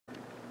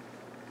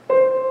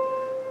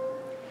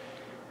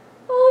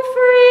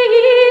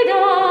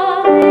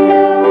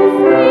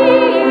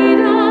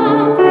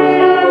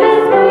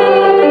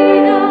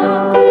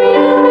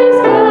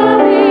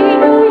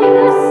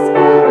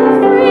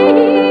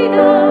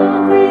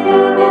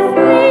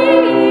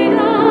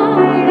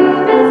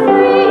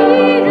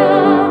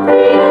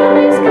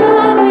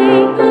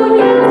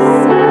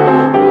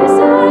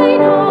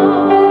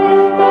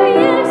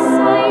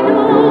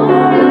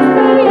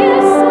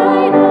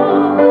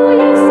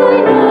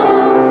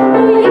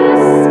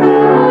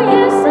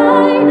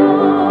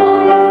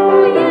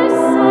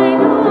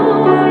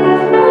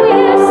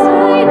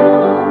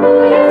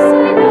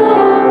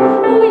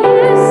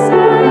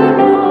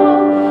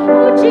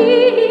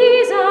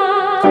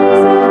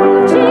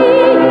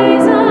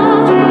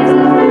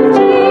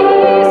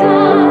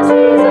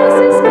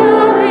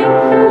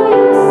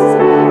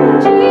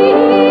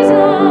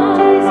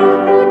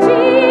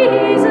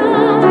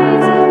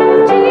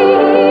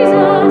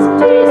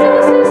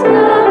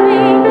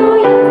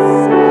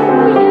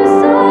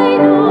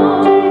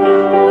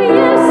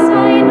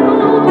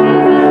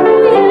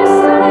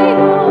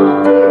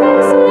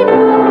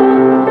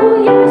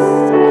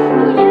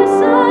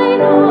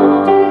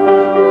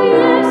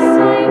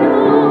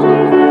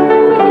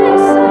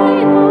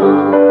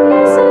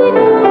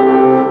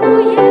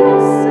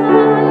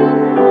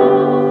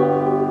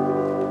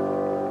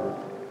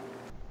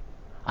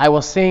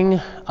will sing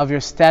of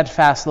your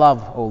steadfast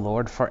love, O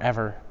Lord,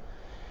 forever.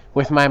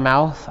 With my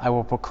mouth I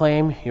will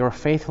proclaim your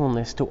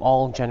faithfulness to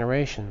all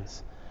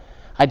generations.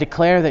 I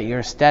declare that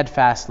your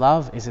steadfast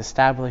love is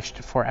established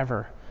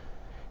forever.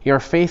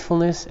 Your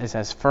faithfulness is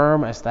as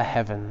firm as the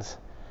heavens.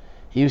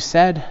 You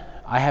said,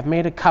 I have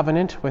made a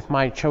covenant with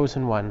my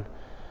chosen one.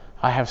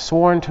 I have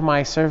sworn to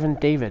my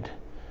servant David,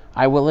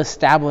 I will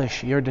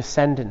establish your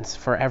descendants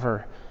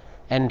forever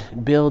and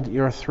build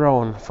your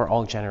throne for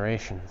all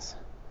generations.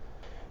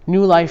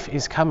 New life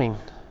is coming.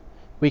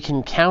 We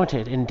can count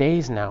it in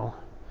days now.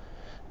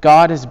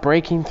 God is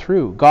breaking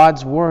through.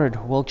 God's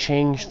word will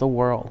change the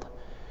world.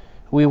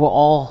 We will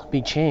all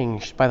be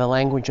changed by the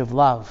language of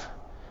love.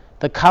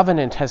 The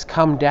covenant has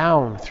come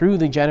down through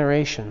the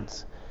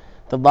generations.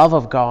 The love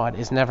of God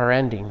is never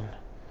ending.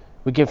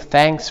 We give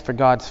thanks for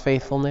God's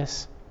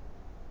faithfulness.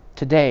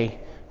 Today,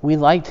 we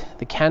light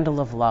the candle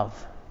of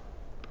love.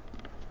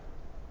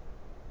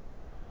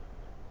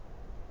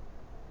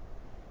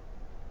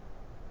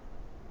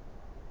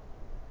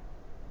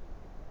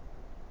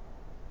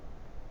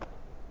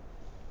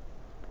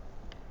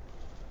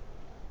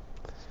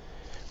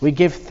 We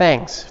give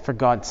thanks for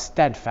God's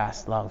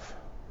steadfast love.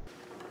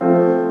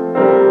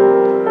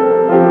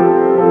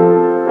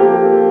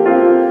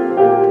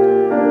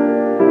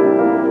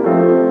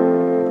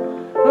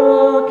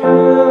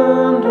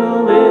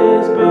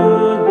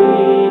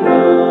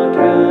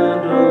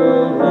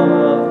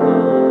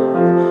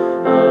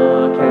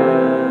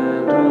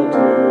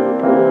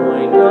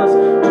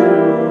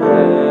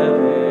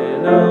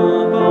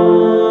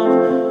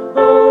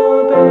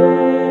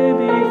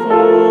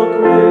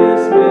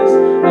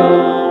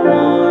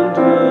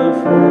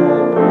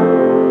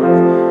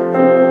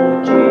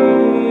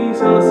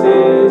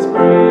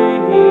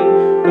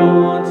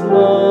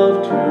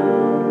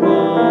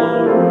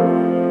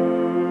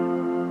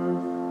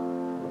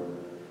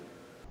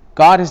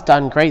 God has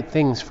done great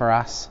things for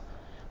us.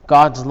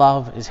 God's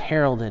love is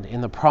heralded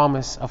in the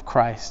promise of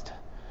Christ.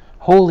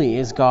 Holy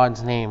is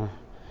God's name.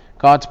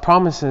 God's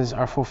promises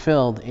are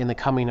fulfilled in the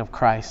coming of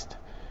Christ.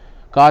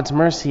 God's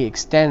mercy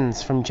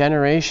extends from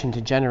generation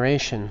to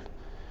generation.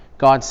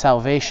 God's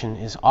salvation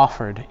is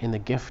offered in the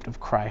gift of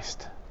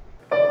Christ.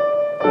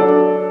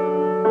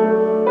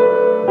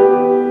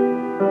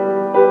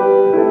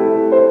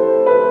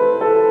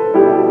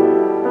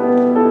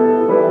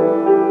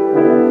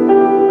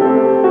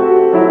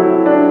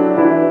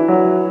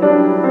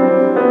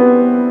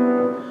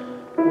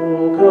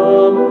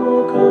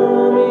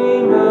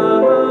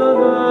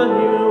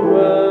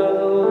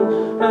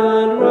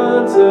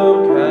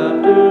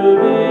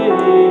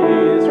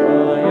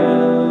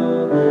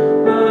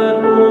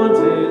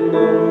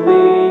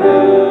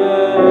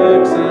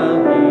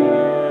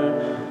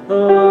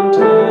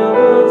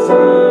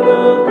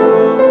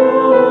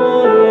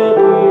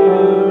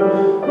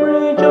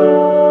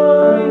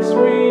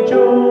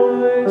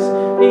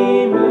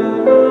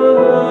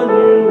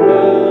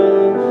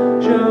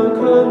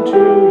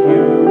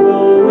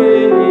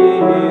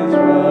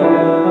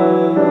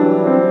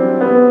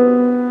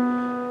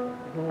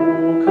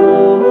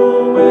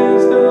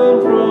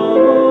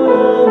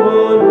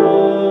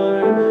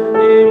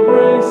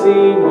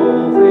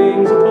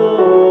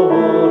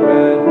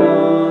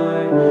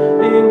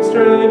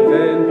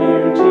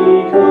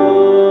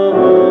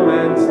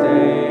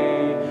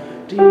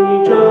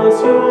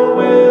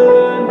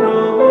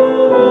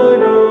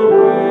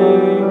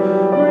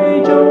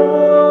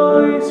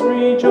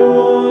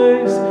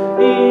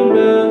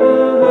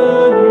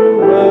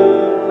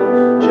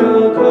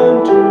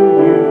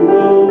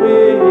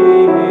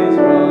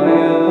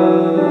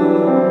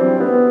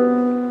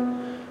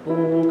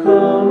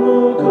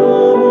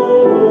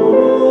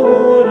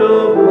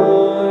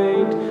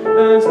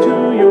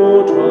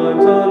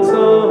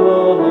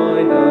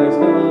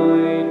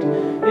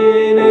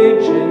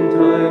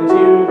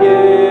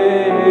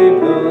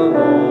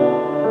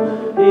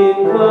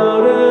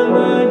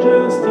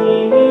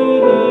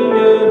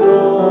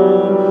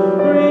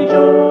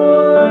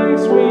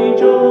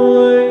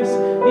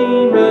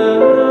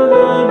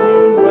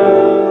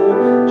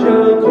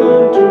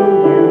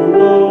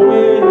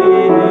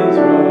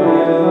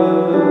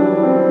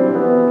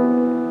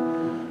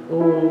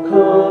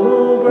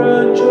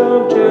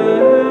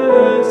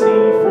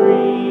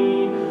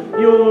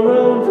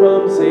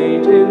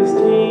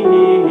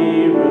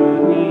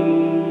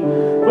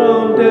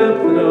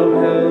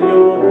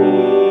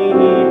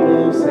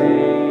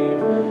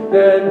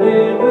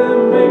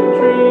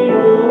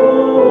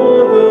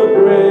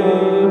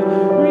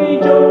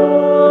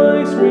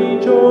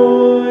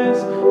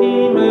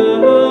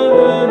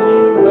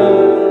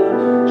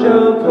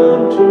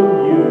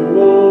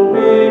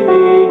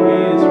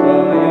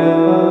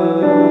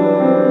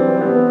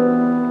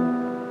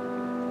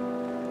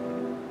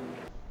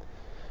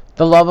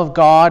 The love of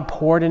God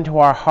poured into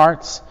our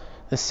hearts,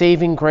 the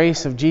saving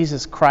grace of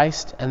Jesus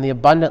Christ, and the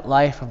abundant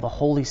life of the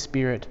Holy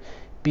Spirit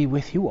be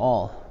with you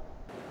all.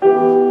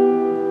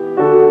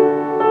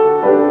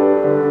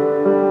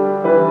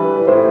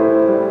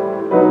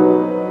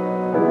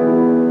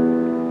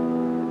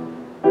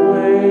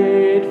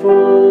 Wait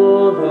for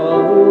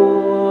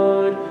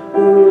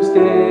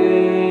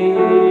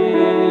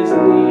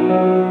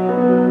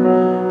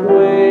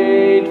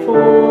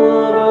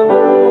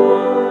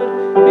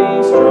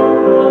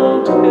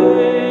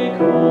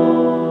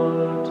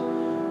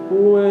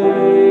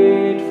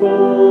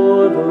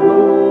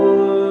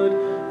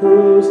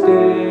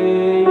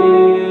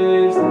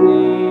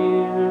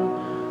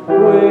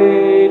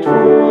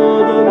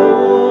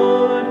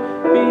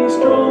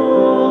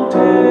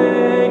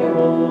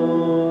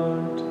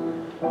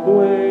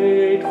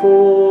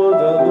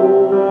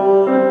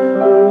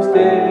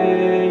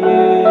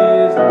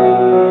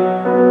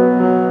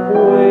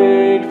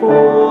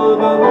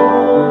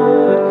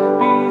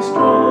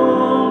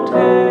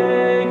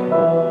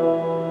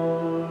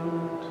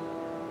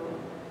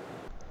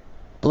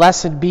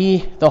Blessed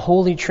be the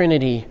Holy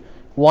Trinity,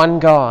 one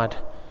God,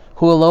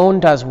 who alone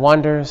does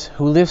wonders,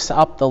 who lifts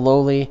up the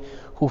lowly,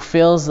 who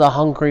fills the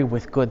hungry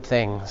with good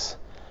things.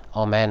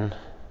 Amen.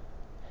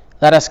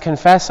 Let us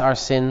confess our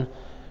sin,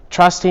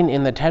 trusting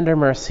in the tender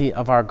mercy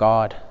of our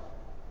God.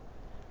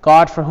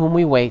 God, for whom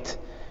we wait,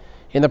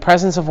 in the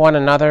presence of one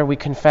another we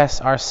confess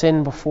our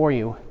sin before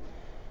you.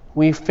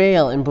 We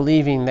fail in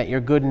believing that your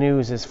good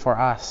news is for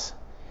us.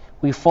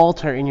 We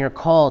falter in your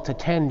call to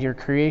tend your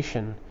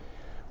creation.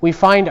 We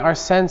find our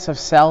sense of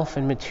self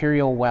in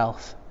material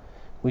wealth.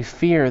 We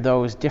fear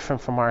those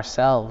different from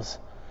ourselves.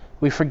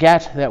 We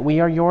forget that we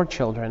are your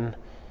children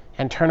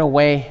and turn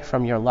away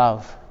from your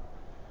love.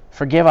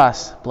 Forgive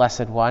us,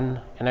 Blessed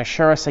One, and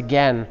assure us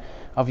again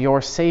of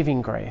your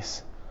saving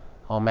grace.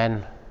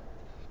 Amen.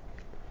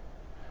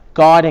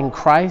 God in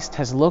Christ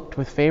has looked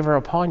with favor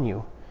upon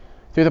you.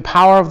 Through the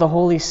power of the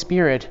Holy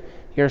Spirit,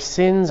 your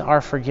sins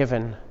are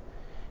forgiven.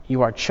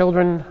 You are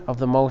children of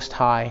the Most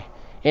High,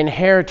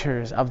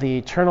 inheritors of the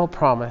eternal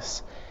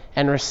promise,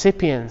 and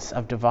recipients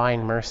of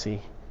divine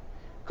mercy.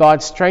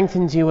 God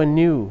strengthens you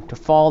anew to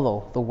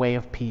follow the way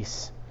of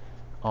peace.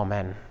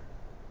 Amen.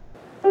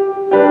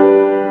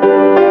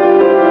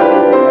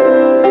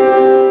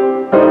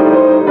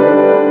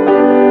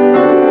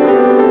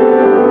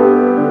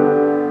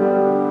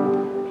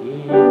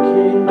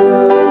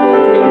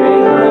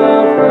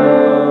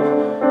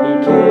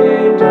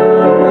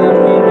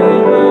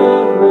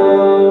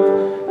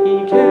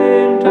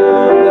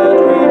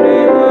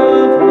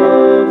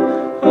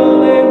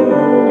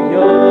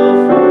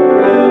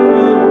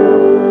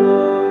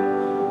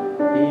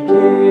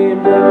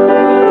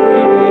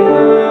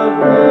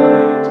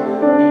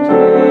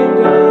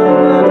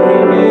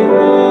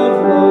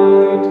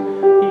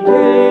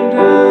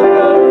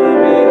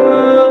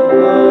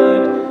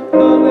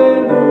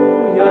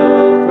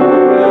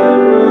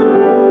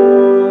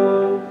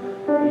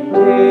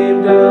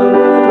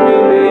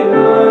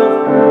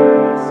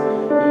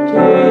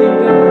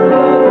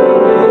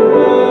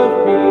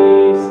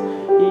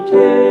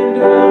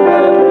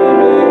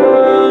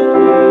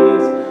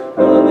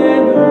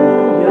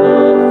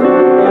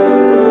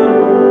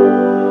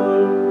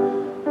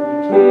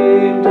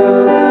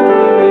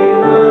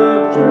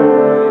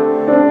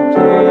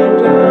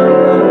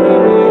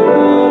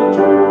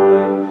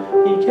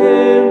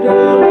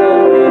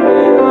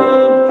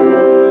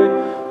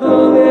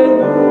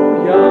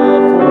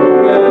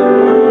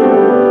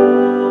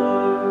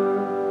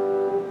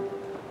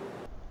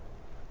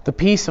 The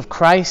peace of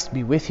Christ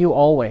be with you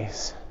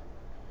always.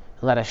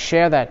 Let us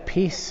share that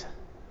peace,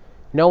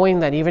 knowing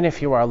that even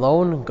if you are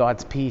alone,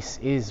 God's peace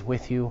is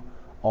with you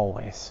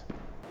always.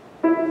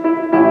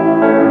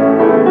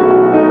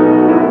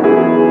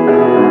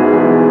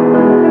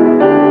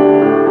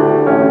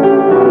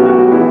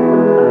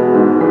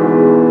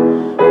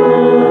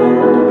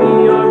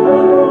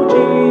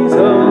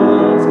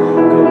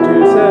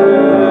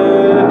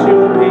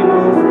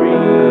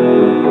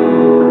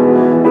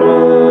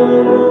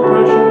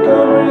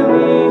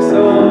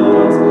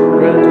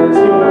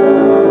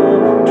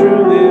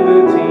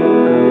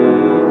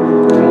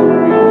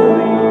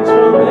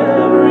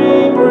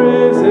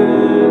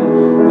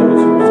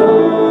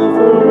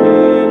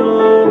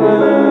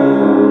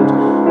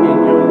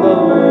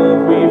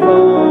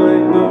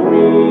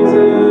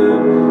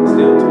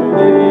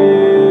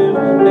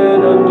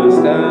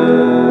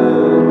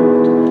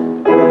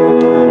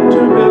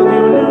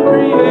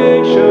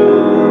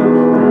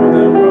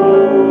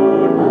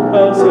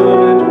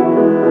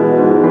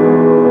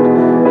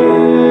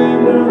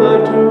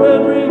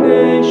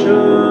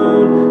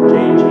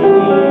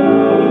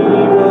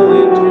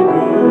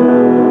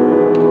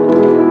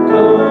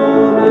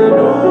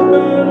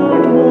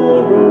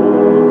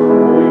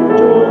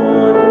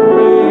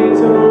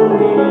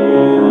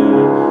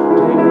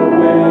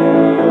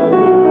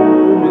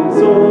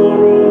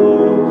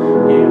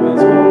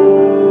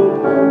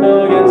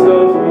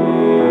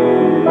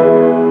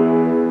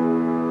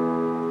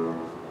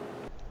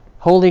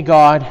 Holy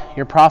God,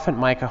 your prophet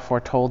Micah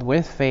foretold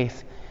with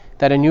faith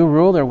that a new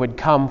ruler would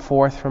come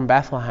forth from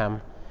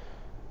Bethlehem.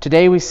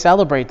 Today we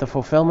celebrate the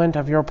fulfillment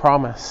of your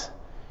promise.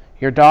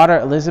 Your daughter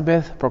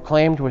Elizabeth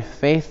proclaimed with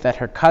faith that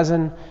her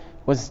cousin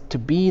was to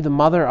be the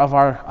mother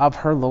of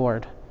her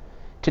Lord.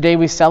 Today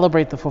we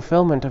celebrate the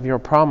fulfillment of your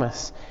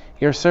promise.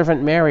 Your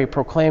servant Mary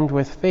proclaimed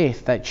with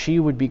faith that she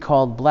would be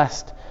called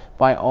blessed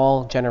by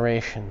all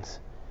generations.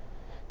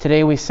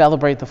 Today we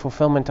celebrate the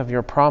fulfillment of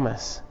your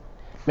promise.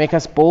 Make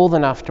us bold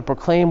enough to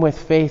proclaim with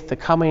faith the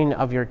coming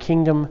of your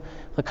kingdom,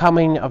 the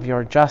coming of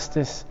your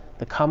justice,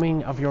 the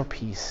coming of your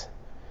peace.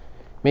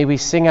 May we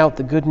sing out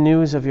the good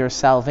news of your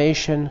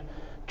salvation,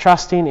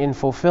 trusting in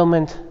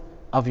fulfillment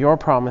of your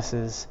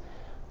promises.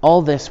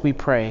 All this we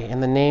pray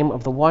in the name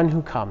of the one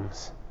who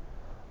comes.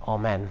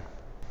 Amen.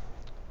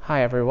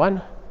 Hi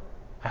everyone.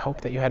 I hope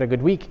that you had a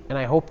good week, and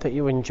I hope that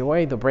you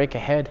enjoy the break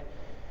ahead,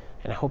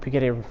 and I hope you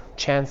get a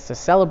chance to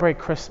celebrate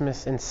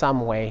Christmas in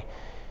some way,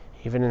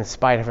 even in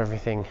spite of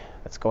everything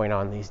that's going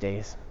on these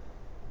days.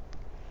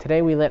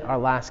 Today we lit our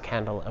last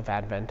candle of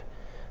Advent,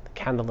 the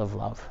candle of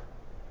love.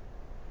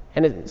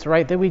 And it's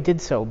right that we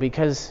did so,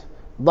 because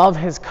love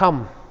has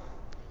come.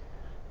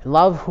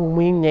 Love, whom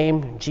we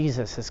name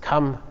Jesus, has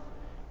come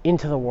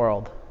into the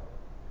world.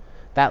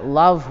 That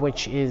love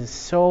which is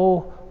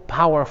so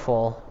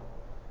powerful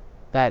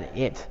that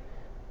it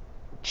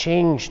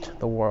changed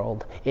the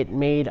world. It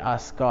made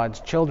us God's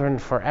children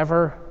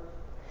forever.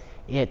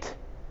 It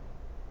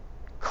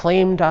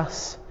claimed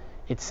us.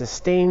 It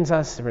sustains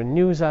us,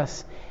 renews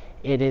us.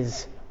 It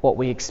is what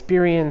we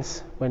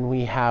experience when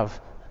we have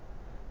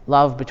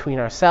love between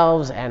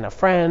ourselves and a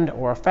friend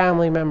or a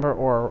family member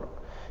or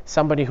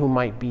somebody who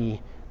might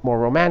be more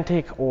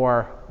romantic,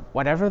 or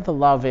whatever the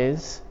love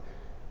is.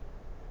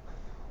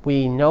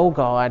 We know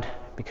God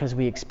because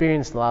we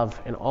experience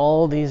love in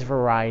all these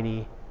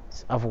varieties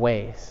of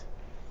ways.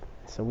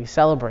 So we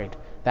celebrate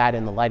that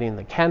in the lighting of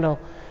the candle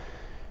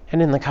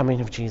and in the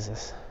coming of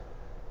Jesus.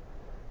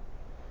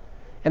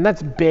 And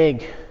that's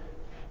big.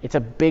 It's a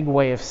big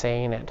way of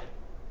saying it.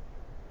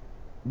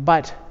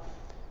 But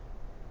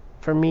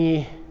for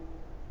me,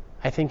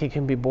 I think it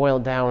can be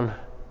boiled down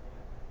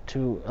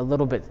to a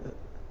little bit,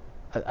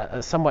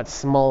 a somewhat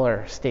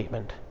smaller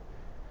statement.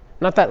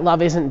 Not that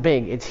love isn't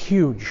big, it's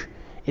huge.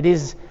 It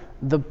is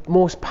the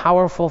most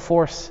powerful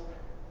force,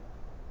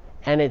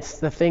 and it's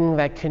the thing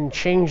that can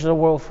change the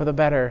world for the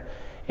better.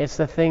 It's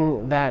the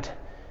thing that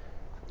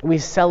we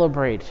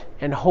celebrate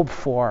and hope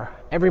for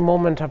every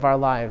moment of our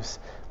lives.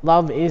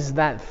 Love is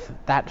that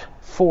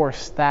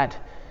force, that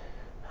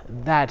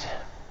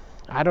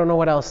I don't know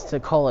what else to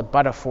call it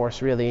but a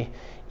force, really,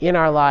 in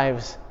our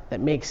lives that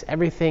makes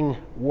everything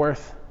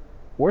worth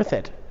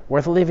it,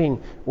 worth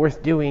living,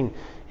 worth doing.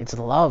 It's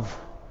love.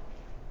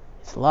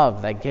 It's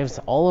love that gives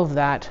all of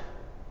that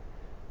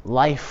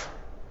life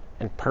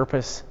and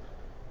purpose.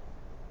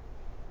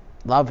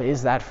 Love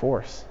is that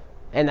force.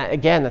 And that,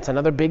 again, that's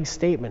another big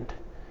statement.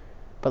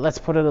 But let's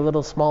put it a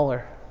little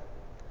smaller.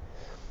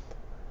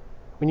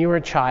 When you were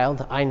a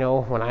child, I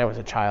know when I was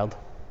a child,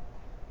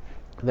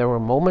 there were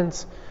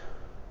moments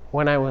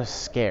when I was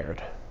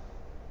scared.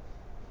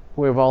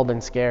 We've all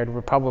been scared.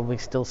 We're probably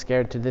still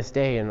scared to this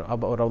day and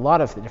about a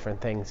lot of the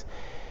different things.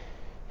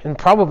 And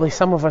probably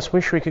some of us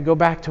wish we could go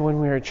back to when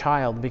we were a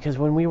child, because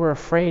when we were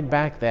afraid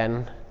back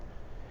then,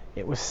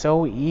 it was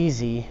so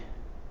easy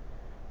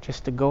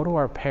just to go to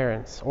our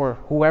parents or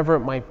whoever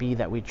it might be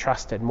that we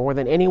trusted more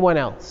than anyone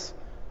else.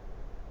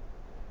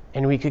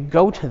 And we could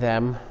go to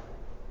them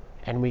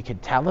and we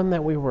could tell them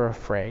that we were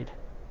afraid.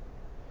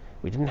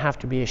 We didn't have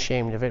to be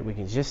ashamed of it. We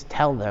could just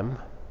tell them.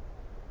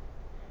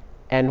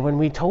 And when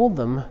we told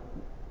them,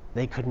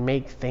 they could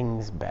make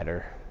things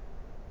better.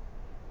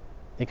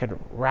 They could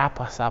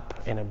wrap us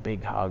up in a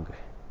big hug.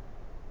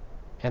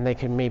 And they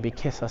could maybe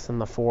kiss us on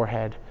the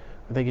forehead.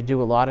 Or they could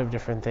do a lot of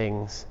different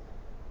things.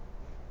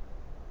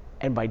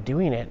 And by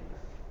doing it,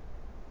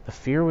 the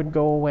fear would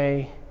go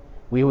away.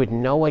 We would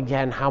know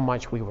again how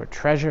much we were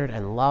treasured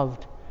and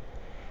loved.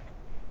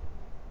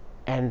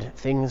 And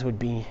things would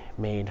be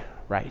made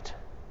right.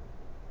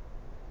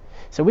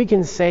 So we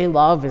can say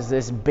love is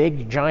this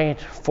big,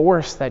 giant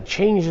force that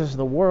changes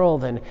the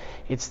world, and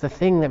it's the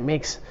thing that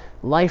makes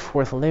life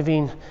worth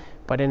living.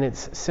 But in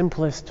its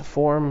simplest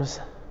form,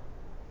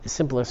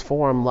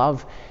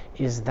 love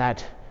is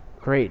that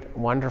great,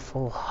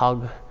 wonderful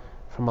hug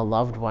from a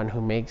loved one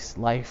who makes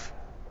life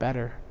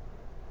better,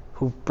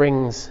 who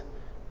brings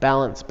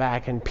balance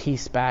back and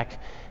peace back,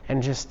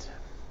 and just,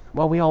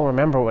 well, we all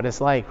remember what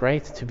it's like,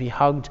 right? To be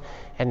hugged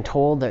and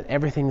told that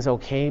everything's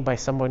okay by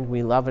someone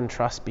we love and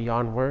trust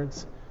beyond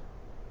words.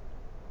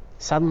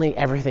 Suddenly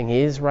everything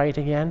is right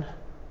again.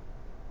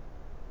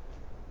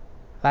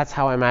 That's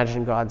how I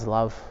imagine God's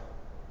love.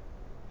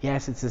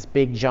 Yes, it's this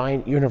big,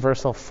 giant,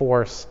 universal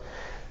force,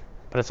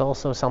 but it's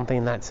also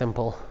something that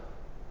simple.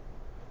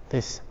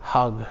 This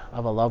hug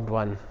of a loved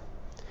one.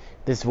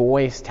 This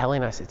voice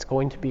telling us it's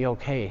going to be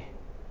okay,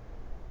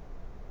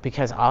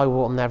 because I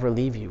will never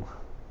leave you.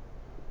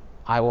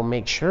 I will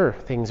make sure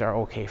things are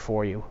okay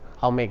for you.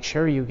 I'll make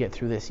sure you get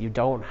through this. You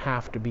don't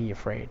have to be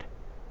afraid.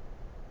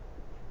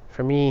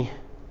 For me,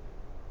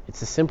 it's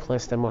the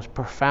simplest and most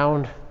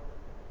profound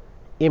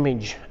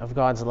image of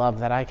God's love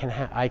that I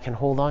can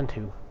hold on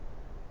to.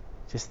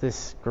 Just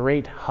this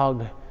great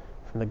hug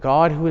from the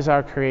God who is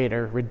our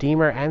Creator,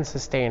 Redeemer, and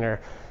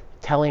Sustainer,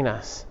 telling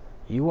us,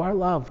 you are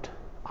loved.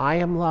 I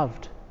am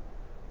loved.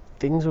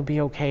 Things will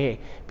be okay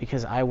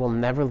because I will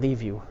never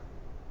leave you.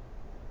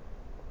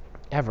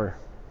 Ever.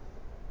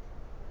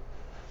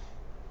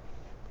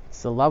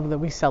 It's the love that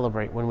we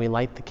celebrate when we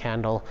light the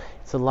candle.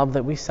 It's the love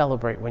that we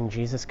celebrate when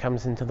Jesus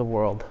comes into the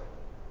world.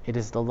 It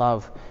is the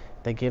love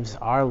that gives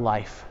our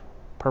life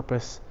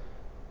purpose,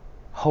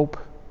 hope,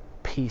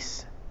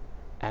 peace,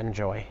 and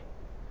joy.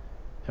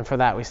 And for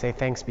that we say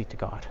thanks be to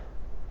God.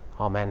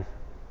 Amen.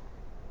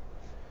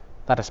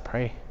 Let us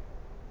pray.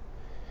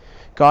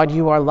 God,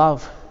 you are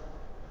love.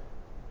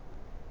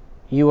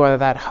 You are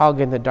that hug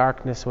in the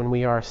darkness when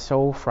we are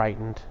so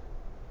frightened.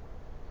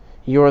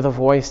 You are the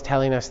voice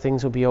telling us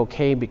things will be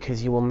okay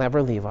because you will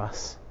never leave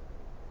us.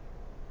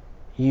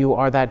 You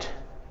are that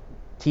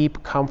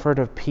deep comfort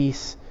of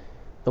peace,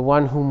 the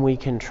one whom we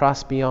can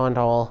trust beyond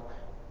all,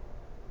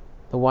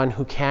 the one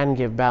who can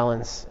give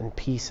balance and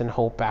peace and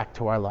hope back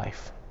to our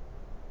life.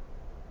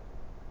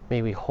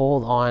 May we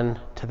hold on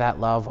to that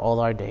love all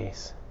our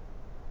days.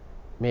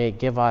 May it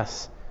give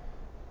us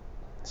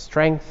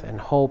strength and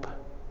hope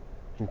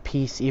and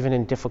peace even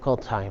in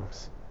difficult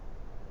times.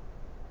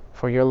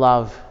 For your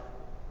love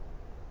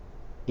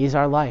is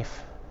our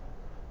life.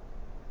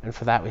 And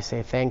for that we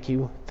say thank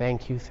you,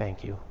 thank you,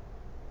 thank you.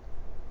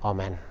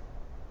 Amen.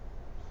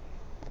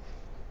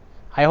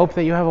 I hope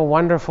that you have a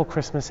wonderful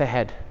Christmas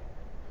ahead.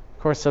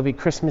 Of course, there'll be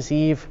Christmas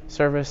Eve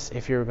service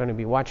if you're going to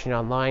be watching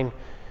online.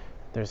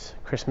 There's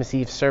Christmas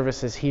Eve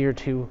services here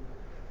too.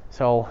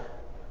 So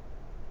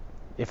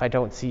if I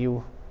don't see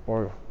you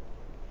or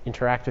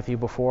interact with you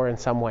before in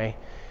some way,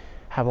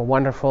 have a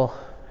wonderful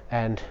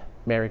and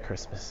Merry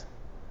Christmas.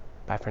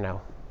 Bye for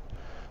now.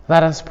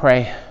 Let us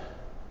pray.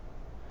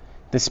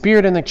 The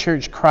Spirit and the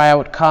Church cry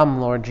out,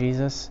 "Come, Lord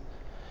Jesus."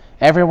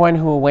 Everyone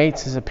who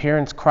awaits his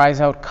appearance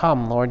cries out,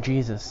 "Come, Lord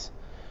Jesus."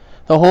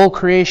 The whole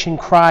creation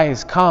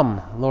cries,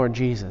 "Come, Lord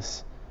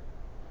Jesus."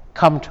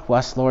 Come to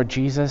us, Lord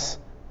Jesus,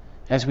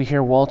 as we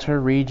hear Walter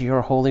read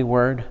your holy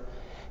word.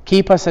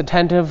 Keep us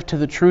attentive to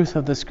the truth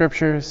of the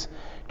Scriptures.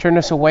 Turn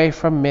us away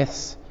from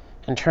myths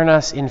and turn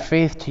us in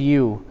faith to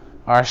you,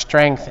 our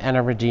strength and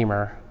a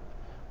Redeemer.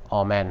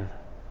 Amen.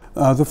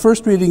 The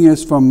first reading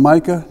is from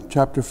Micah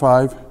chapter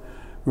 5,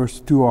 verse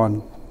 2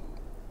 on.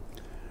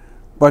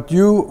 But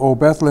you, O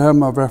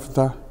Bethlehem of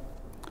Ephrathah,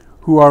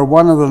 who are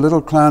one of the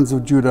little clans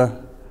of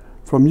Judah,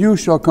 from you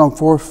shall come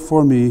forth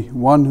for me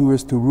one who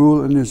is to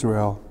rule in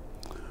Israel,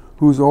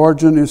 whose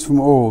origin is from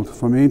old,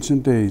 from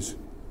ancient days.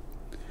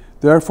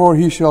 Therefore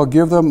he shall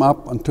give them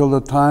up until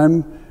the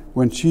time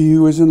when she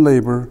who is in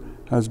labor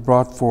has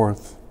brought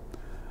forth.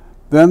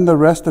 Then the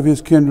rest of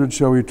his kindred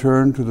shall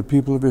return to the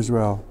people of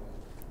Israel.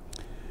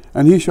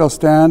 And he shall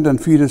stand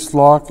and feed his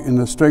flock in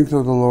the strength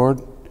of the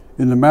Lord,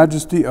 in the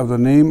majesty of the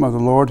name of the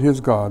Lord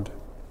his God.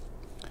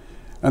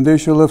 And they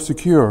shall live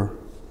secure,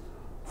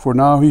 for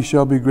now he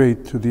shall be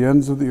great to the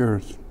ends of the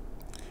earth,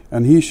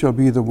 and he shall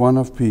be the one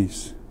of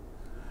peace.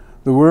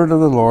 The word of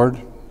the Lord.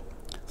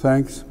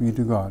 Thanks be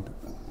to God.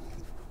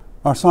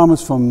 Our psalm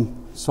is from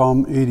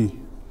Psalm 80.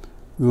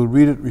 We will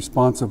read it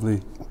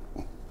responsively.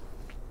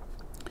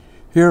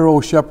 Hear,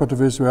 O shepherd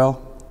of Israel,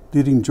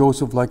 leading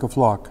Joseph like a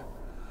flock.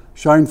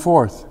 Shine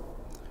forth,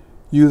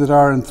 you that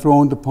are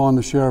enthroned upon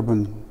the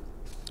cherubim.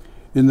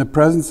 In the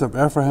presence of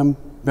Ephraim,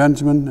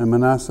 Benjamin, and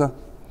Manasseh,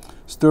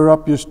 stir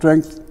up your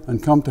strength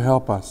and come to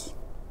help us.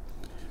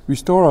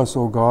 Restore us,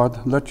 O God,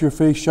 let your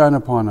face shine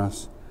upon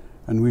us,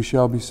 and we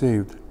shall be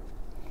saved.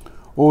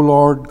 O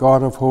Lord,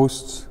 God of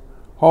hosts,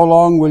 how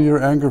long will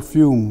your anger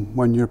fume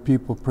when your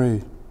people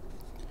pray?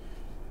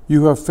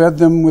 You have fed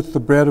them with the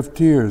bread of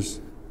tears.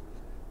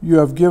 You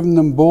have given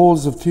them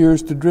bowls of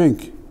tears to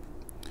drink.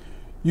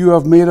 You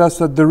have made us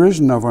a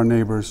derision of our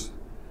neighbors,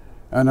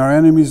 and our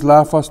enemies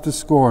laugh us to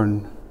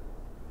scorn.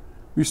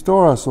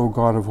 Restore us, O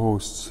God of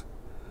hosts.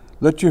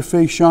 Let your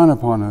face shine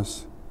upon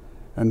us,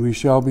 and we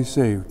shall be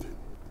saved.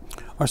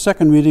 Our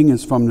second reading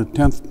is from the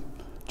 10th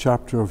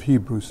chapter of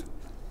Hebrews.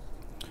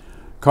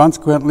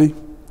 Consequently,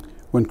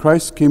 when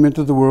Christ came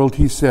into the world,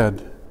 he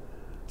said,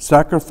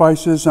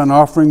 "Sacrifices and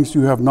offerings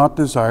you have not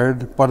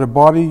desired, but a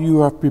body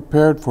you have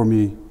prepared for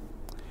me.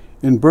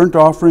 In burnt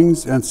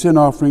offerings and sin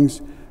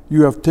offerings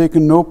you have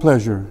taken no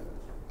pleasure."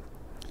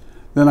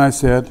 Then I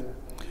said,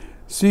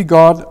 "See,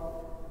 God,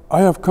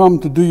 I have come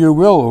to do your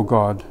will, O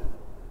God.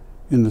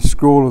 In the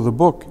scroll of the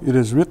book it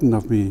is written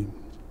of me."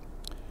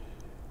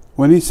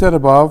 When he said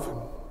above,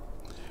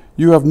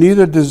 "You have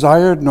neither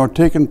desired nor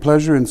taken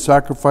pleasure in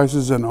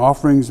sacrifices and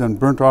offerings and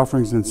burnt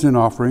offerings and sin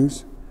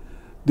offerings.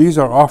 These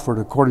are offered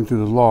according to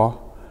the law."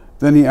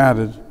 Then he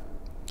added,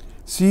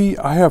 "See,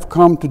 I have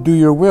come to do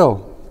your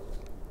will."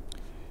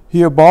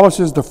 He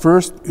abolishes the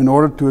first in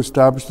order to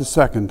establish the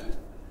second.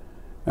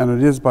 And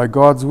it is by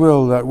God's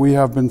will that we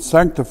have been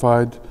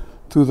sanctified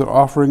through the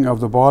offering of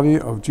the body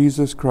of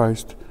Jesus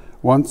Christ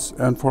once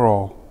and for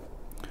all.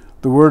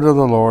 The word of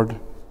the Lord.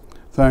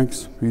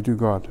 Thanks be to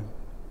God.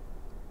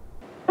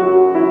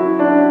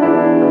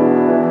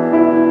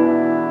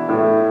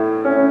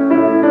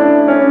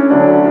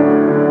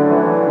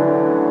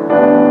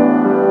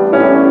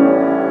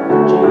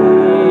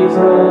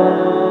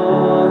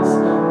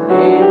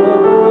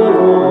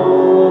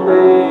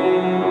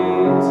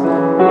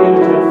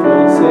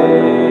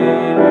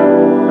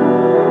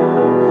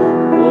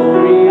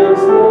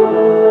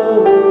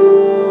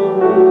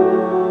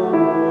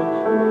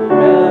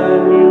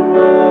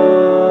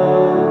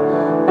 Emmanuel,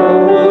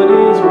 God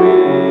is with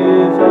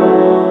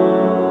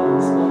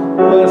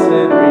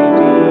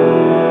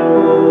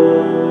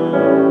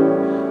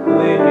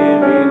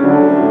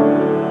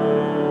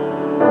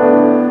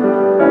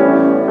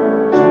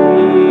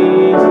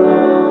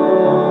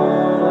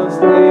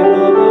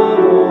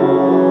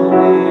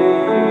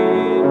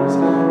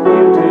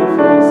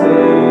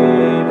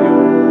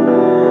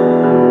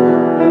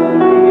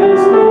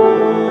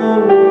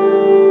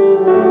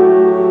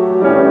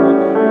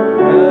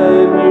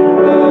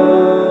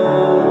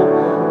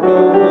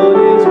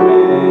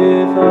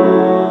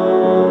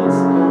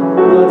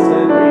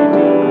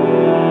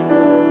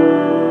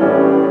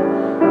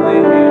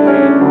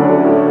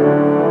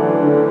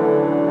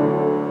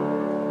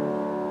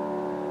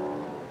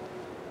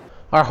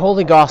Our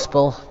Holy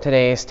Gospel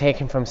today is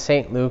taken from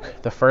St. Luke,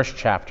 the first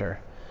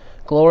chapter.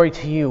 Glory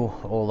to you,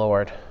 O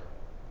Lord.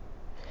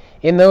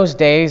 In those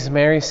days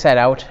Mary set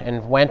out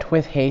and went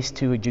with haste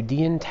to a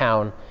Judean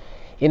town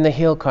in the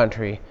hill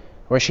country,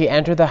 where she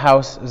entered the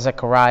house of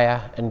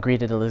Zechariah and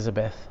greeted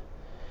Elizabeth.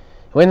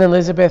 When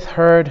Elizabeth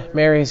heard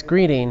Mary's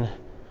greeting,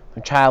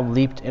 the child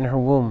leaped in her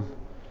womb.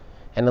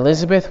 And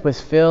Elizabeth was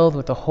filled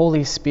with the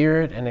Holy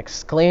Spirit and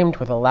exclaimed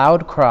with a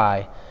loud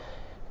cry,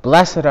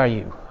 "Blessed are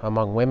you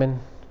among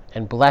women,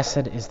 and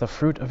blessed is the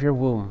fruit of your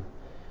womb.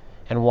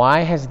 And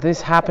why has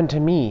this happened to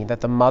me,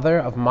 that the mother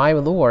of my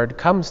Lord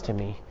comes to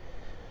me?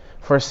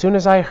 For as soon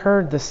as I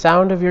heard the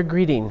sound of your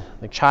greeting,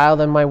 the child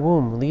in my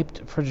womb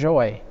leaped for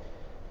joy.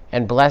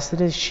 And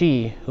blessed is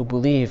she who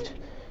believed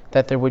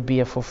that there would be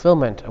a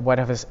fulfillment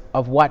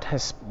of what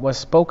was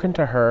spoken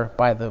to her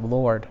by the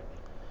Lord."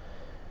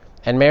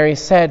 And Mary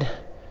said,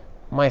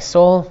 "My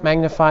soul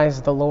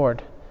magnifies the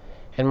Lord,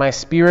 and my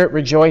spirit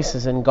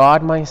rejoices in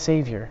God my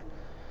Savior.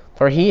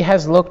 For he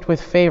has looked with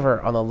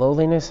favor on the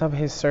lowliness of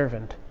his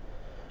servant.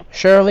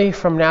 Surely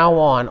from now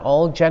on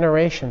all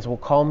generations will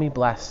call me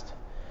blessed.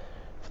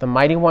 For the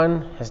Mighty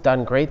One has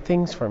done great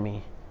things for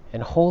me,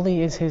 and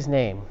holy is his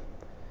name.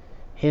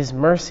 His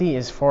mercy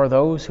is for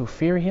those who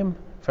fear him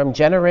from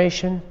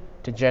generation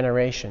to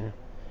generation.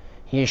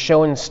 He has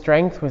shown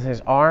strength with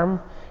his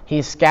arm. He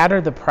has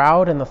scattered the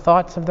proud in the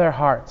thoughts of their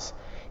hearts.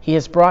 He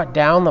has brought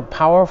down the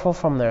powerful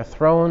from their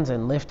thrones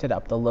and lifted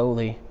up the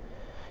lowly.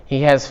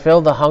 He has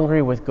filled the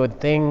hungry with good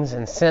things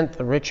and sent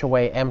the rich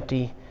away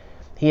empty.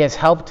 He has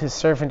helped his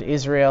servant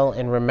Israel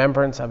in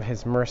remembrance of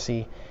his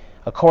mercy,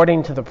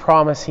 according to the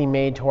promise he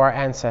made to our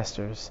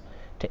ancestors,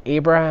 to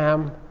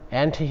Abraham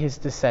and to his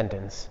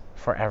descendants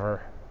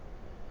forever."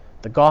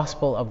 The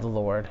Gospel of the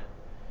Lord.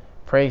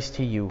 Praise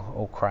to you,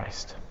 O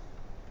Christ.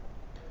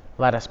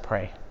 Let us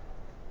pray.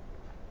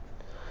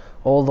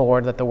 O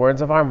Lord, let the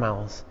words of our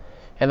mouths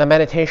and the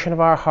meditation of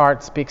our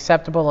hearts be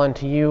acceptable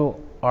unto you,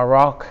 our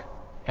rock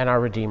and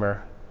our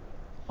Redeemer.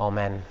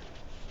 Amen.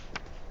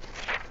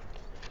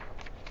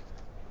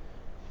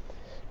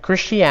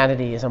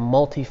 Christianity is a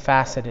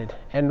multifaceted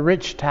and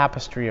rich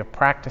tapestry of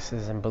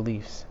practices and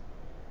beliefs.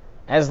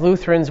 As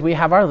Lutherans, we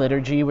have our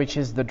liturgy, which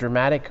is the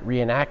dramatic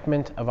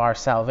reenactment of our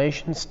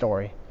salvation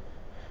story.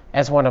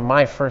 As one of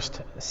my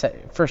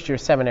first-year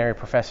seminary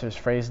professors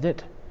phrased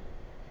it,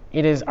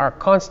 it is our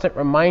constant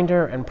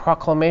reminder and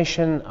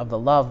proclamation of the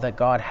love that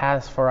God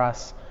has for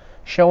us,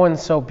 shown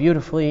so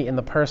beautifully in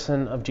the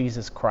person of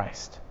Jesus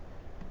Christ.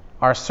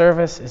 Our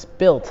service is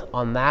built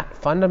on that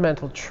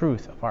fundamental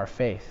truth of our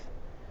faith.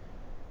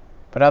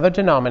 But other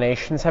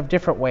denominations have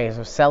different ways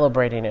of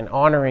celebrating and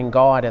honoring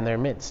God in their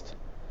midst.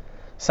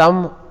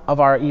 Some of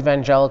our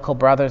evangelical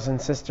brothers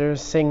and sisters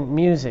sing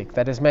music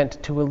that is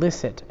meant to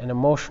elicit an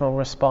emotional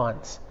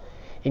response,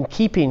 in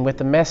keeping with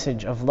the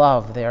message of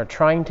love they are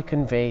trying to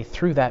convey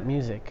through that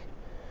music.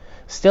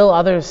 Still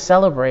others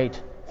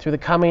celebrate through the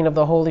coming of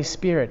the Holy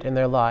Spirit in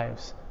their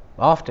lives,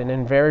 often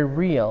in very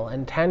real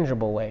and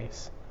tangible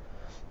ways.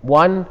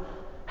 One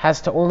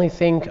has to only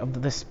think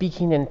of the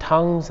speaking in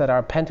tongues that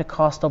our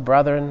Pentecostal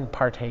brethren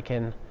partake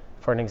in,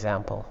 for an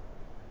example.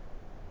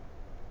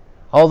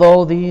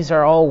 Although these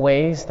are all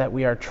ways that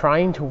we are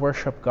trying to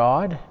worship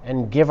God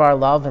and give our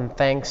love and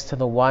thanks to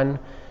the one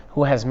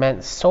who has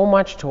meant so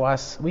much to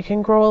us, we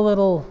can grow a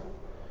little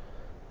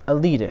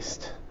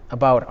elitist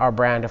about our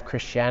brand of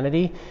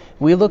Christianity.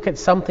 We look at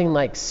something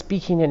like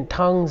speaking in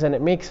tongues and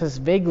it makes us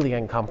vaguely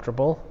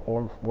uncomfortable,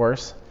 or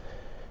worse.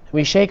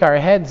 We shake our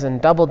heads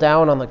and double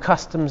down on the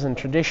customs and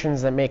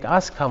traditions that make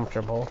us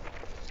comfortable.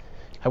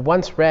 I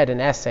once read an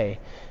essay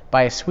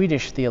by a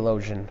Swedish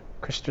theologian,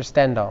 Christer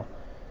Stendhal,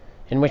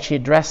 in which he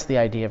addressed the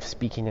idea of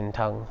speaking in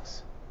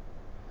tongues.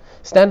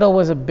 Stendhal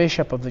was a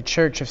bishop of the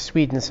Church of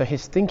Sweden, so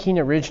his thinking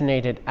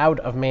originated out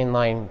of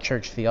mainline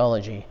church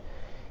theology.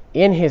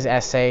 In his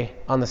essay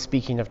on the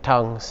speaking of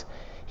tongues,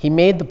 he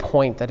made the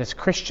point that as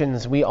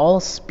Christians, we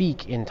all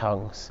speak in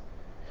tongues.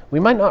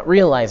 We might not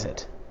realize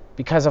it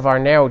because of our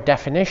narrow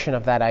definition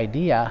of that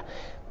idea,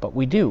 but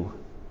we do.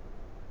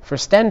 For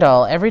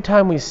Stendhal, every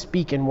time we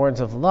speak in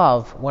words of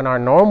love, when our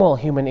normal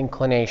human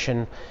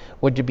inclination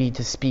would be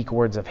to speak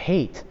words of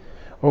hate,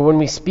 or when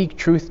we speak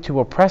truth to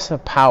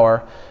oppressive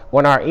power,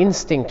 when our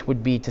instinct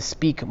would be to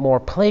speak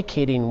more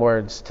placating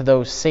words to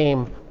those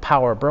same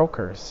power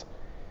brokers,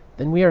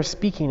 then we are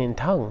speaking in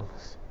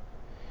tongues.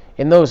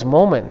 In those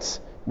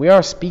moments, we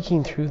are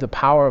speaking through the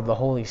power of the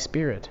Holy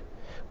Spirit.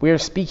 We are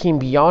speaking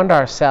beyond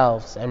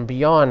ourselves and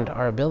beyond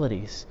our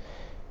abilities.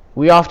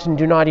 We often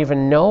do not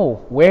even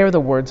know where the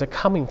words are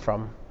coming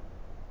from.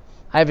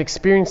 I have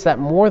experienced that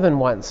more than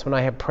once when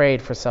I have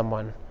prayed for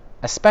someone,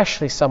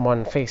 especially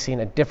someone facing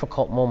a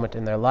difficult moment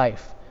in their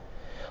life.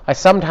 I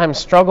sometimes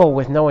struggle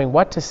with knowing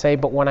what to say,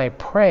 but when I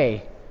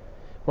pray,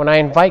 when I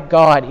invite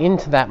God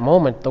into that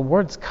moment, the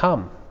words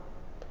come.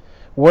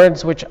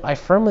 Words which I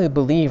firmly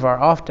believe are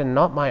often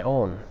not my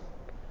own.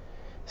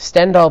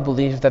 Stendhal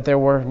believed that there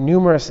were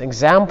numerous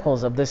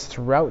examples of this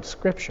throughout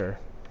Scripture.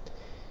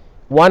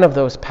 One of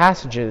those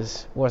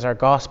passages was our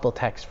gospel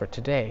text for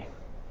today.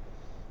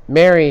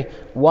 Mary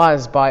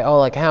was, by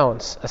all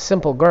accounts, a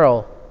simple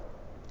girl.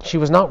 She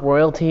was not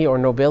royalty or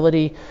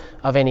nobility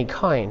of any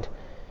kind.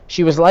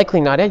 She was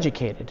likely not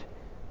educated.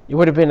 It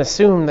would have been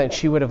assumed that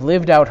she would have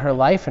lived out her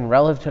life in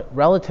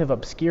relative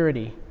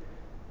obscurity,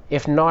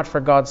 if not for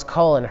God's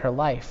call in her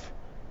life.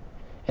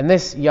 And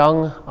this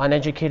young,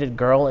 uneducated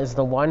girl is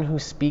the one who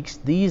speaks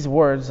these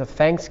words of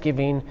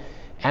thanksgiving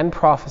and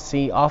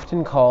prophecy,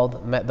 often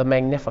called the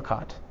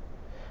Magnificat.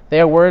 They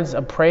are words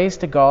of praise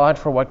to God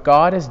for what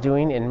God is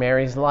doing in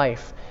Mary's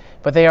life,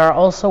 but they are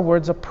also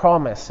words of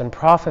promise and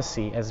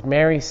prophecy as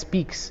Mary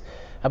speaks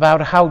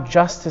about how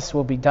justice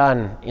will be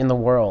done in the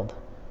world.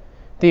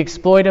 The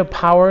exploitive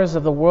powers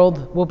of the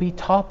world will be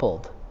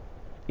toppled.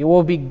 It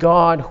will be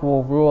God who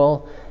will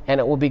rule, and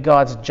it will be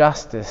God's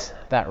justice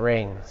that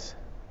reigns.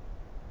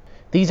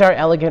 These are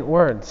elegant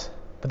words,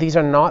 but these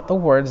are not the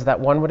words that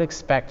one would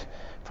expect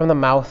from the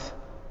mouth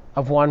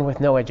of one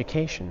with no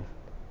education.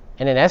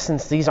 And in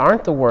essence, these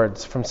aren't the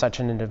words from such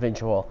an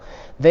individual.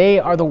 They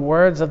are the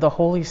words of the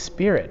Holy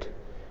Spirit,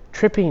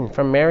 tripping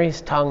from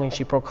Mary's tongue, and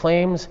she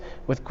proclaims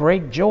with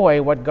great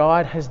joy what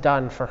God has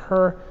done for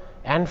her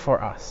and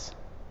for us.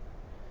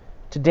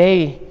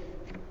 Today,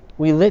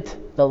 we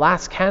lit the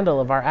last candle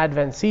of our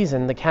Advent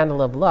season, the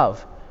candle of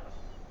love.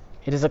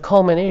 It is a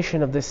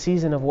culmination of this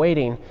season of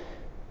waiting,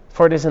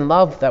 for it is in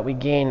love that we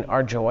gain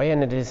our joy,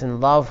 and it is in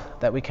love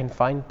that we can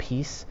find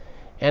peace,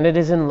 and it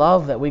is in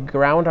love that we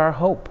ground our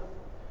hope.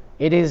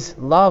 It is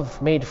love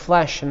made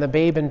flesh in the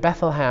babe in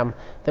Bethlehem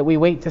that we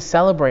wait to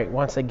celebrate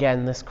once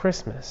again this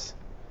Christmas.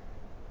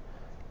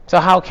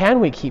 So how can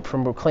we keep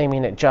from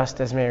proclaiming it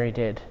just as Mary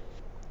did?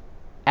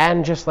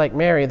 And just like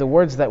Mary, the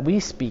words that we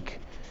speak,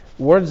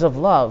 words of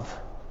love,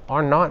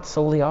 are not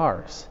solely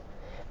ours.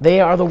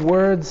 They are the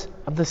words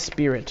of the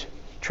Spirit,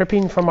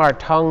 tripping from our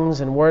tongues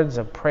in words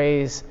of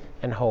praise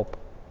and hope.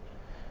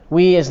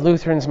 We as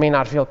Lutherans may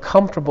not feel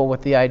comfortable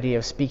with the idea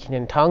of speaking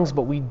in tongues,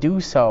 but we do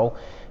so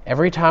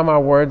every time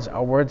our words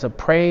are words of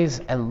praise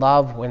and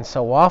love, when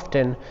so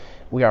often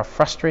we are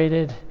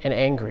frustrated and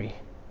angry.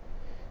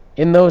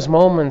 In those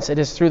moments, it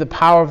is through the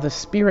power of the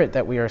Spirit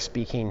that we are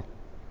speaking.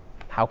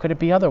 How could it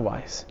be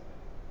otherwise?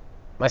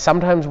 I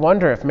sometimes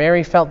wonder if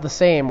Mary felt the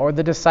same, or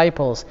the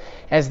disciples,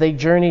 as they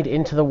journeyed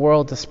into the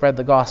world to spread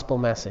the gospel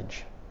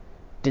message.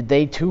 Did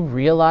they too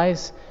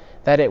realize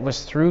that it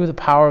was through the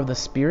power of the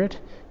Spirit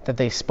that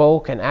they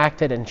spoke and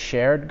acted and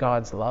shared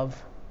God's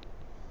love?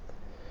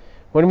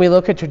 When we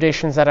look at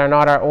traditions that are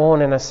not our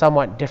own in a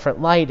somewhat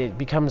different light, it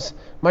becomes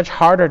much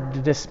harder to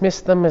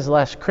dismiss them as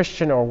less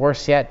Christian, or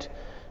worse yet,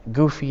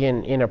 goofy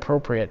and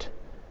inappropriate.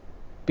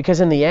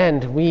 Because in the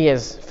end, we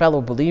as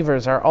fellow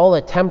believers are all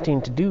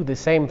attempting to do the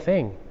same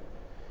thing.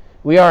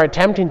 We are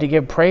attempting to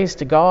give praise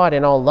to God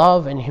in all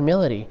love and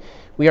humility.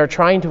 We are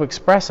trying to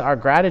express our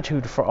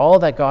gratitude for all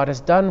that God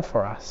has done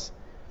for us.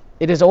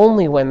 It is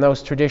only when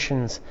those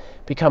traditions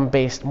become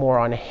based more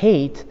on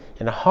hate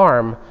and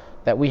harm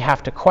that we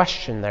have to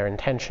question their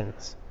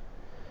intentions.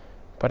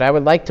 But I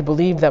would like to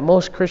believe that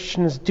most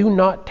Christians do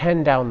not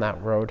tend down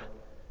that road.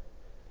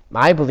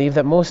 I believe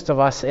that most of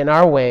us, in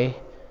our way,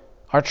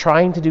 are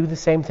trying to do the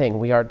same thing.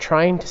 We are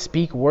trying to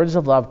speak words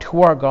of love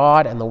to our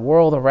God and the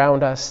world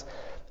around us,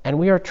 and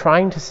we are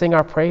trying to sing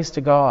our praise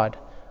to God,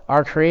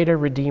 our Creator,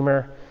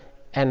 Redeemer,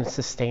 and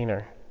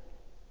Sustainer.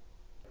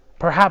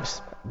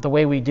 Perhaps the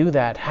way we do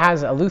that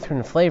has a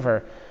Lutheran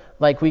flavor,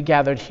 like we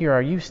gathered here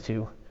are used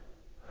to.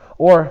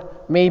 Or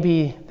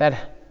maybe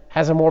that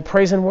has a more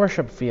praise and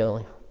worship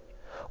feeling.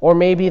 Or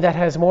maybe that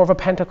has more of a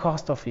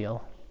Pentecostal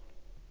feel.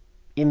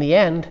 In the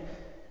end,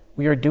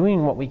 we are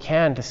doing what we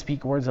can to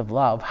speak words of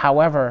love,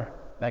 however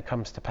that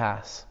comes to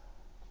pass.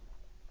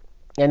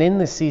 And in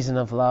this season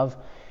of love,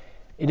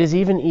 it is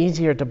even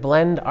easier to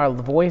blend our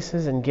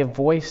voices and give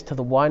voice to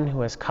the one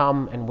who has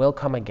come and will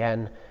come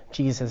again,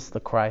 Jesus the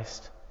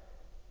Christ.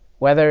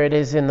 Whether it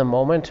is in the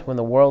moment when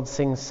the world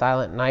sings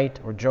Silent Night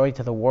or Joy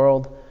to the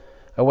World,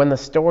 or when the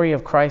story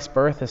of Christ's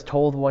birth is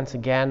told once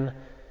again,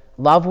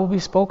 love will be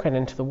spoken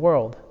into the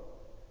world.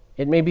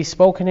 It may be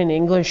spoken in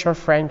English or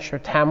French or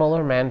Tamil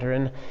or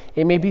Mandarin.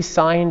 It may be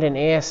signed in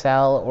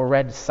ASL or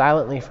read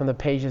silently from the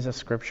pages of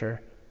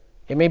Scripture.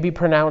 It may be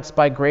pronounced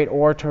by great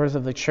orators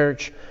of the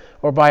church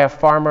or by a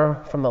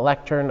farmer from the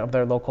lectern of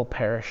their local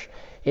parish.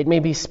 It may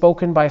be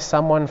spoken by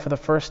someone for the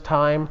first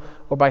time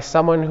or by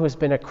someone who has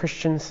been a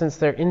Christian since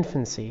their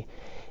infancy.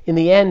 In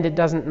the end, it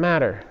doesn't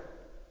matter.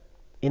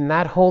 In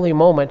that holy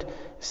moment,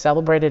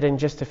 celebrated in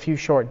just a few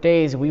short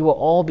days, we will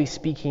all be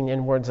speaking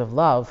in words of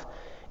love,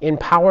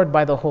 empowered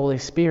by the Holy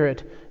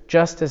Spirit,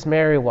 just as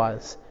Mary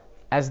was,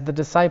 as the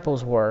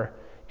disciples were,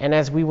 and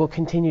as we will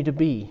continue to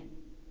be.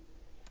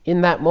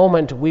 In that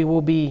moment, we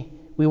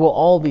will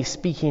all be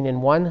speaking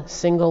in one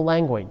single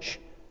language,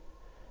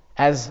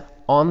 as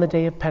on the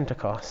day of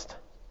Pentecost.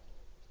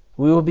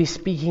 We will be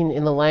speaking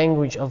in the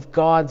language of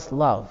God's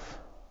love.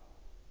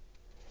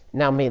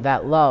 Now may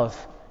that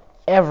love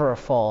ever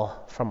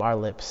fall from our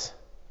lips.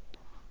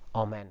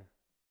 Amen.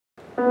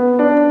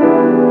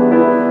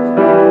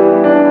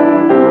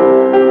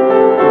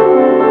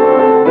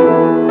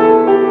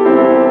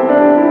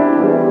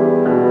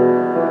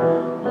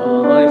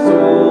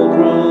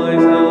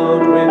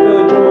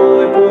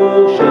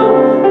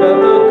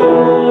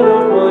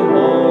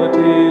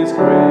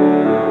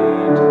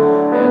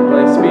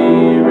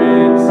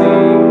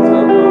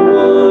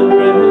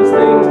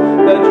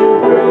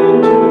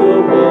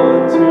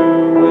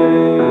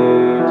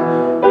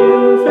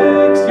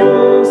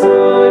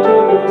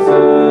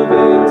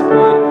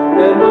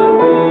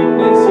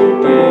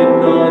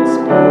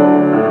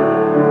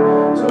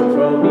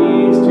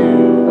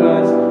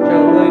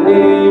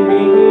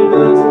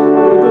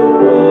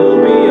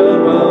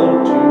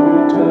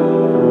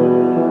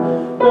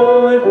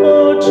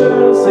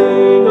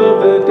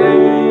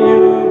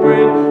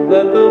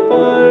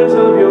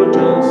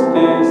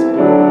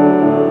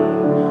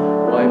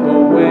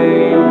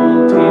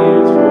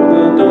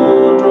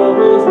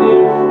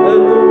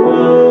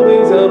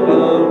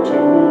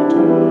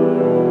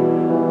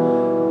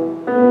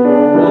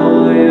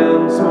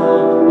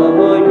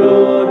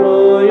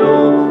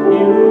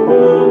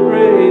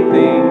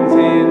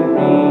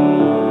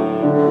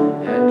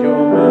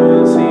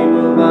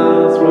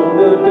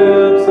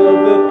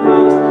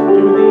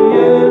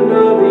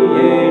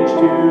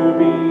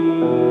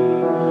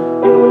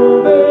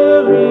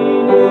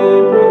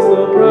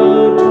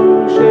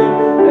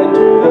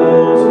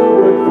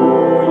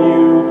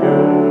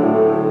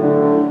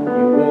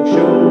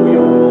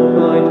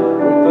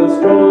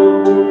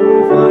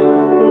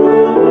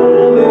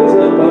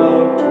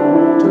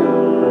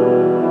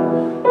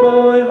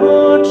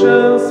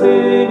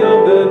 sing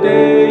of the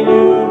day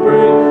you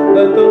bring.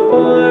 Let the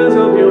fires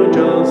of your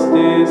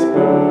justice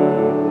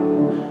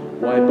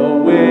burn. Wipe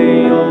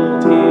away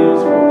all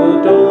tears, for the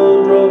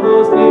dawn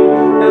draws near,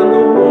 and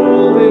the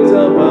world is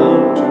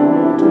about to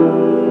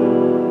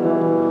turn.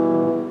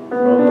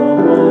 From the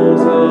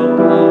halls of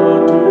power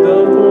to the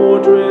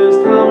fortress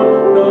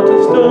tower, not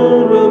a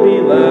stone will be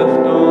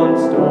left on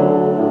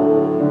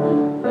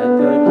stone. Let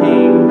the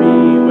king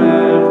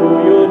beware, for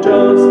your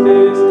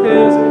justice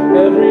tears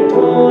every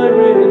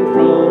tyrant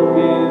from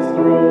his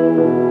throne.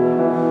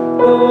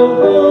 The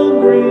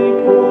hungry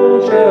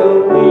poor shall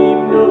weep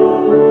no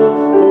more,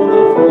 for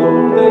the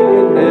food they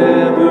can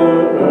never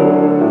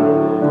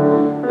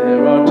earn.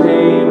 There are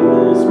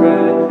tables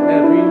spread,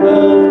 every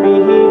mouth be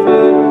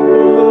fed,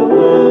 for the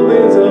world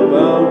is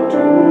about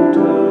to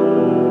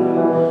turn.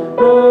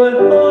 My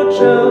heart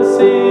shall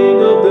sing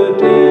of the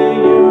day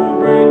you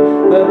bring.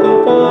 Let the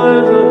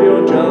fires of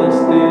your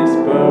justice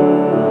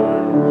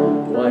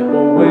burn. Wipe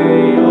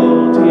away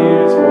all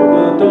tears, for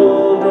the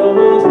dawn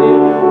draws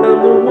near, and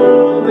the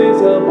world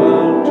is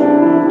about to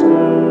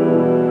turn.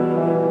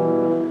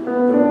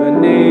 Though the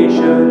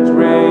nations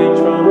rage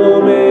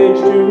from age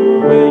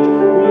to age,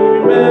 we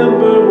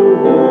remember who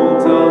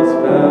holds us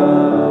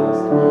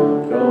fast.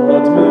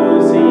 God's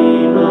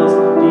mercy must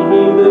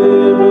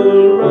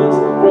deliver us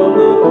from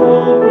the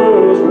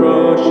conqueror's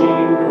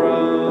rushing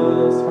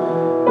grasp.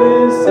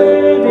 This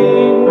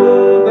saving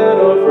word that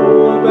our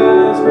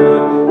forebears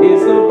heard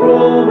is the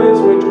promise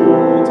which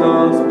holds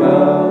us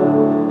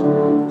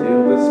bound,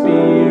 till the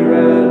spear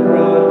and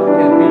rod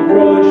can be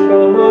crushed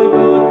by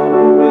God,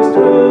 who is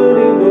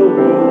turning the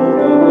world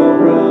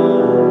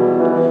around.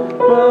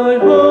 My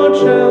heart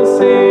shall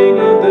sing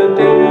of the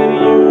day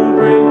you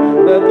bring.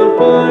 Let the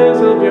fires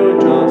of your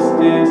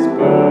justice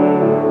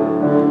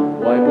burn.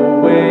 Wipe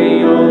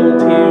away all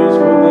tears,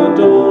 for the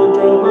dawn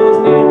draws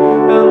near,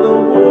 and the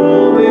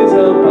world is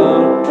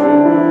about to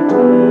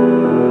turn.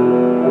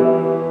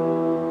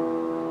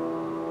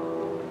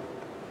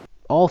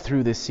 All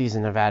through this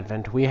season of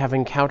Advent, we have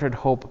encountered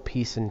hope,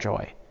 peace, and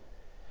joy.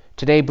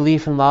 Today,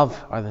 belief and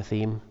love are the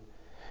theme.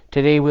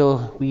 Today,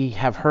 we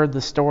have heard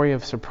the story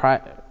of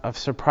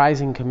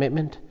surprising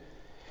commitment.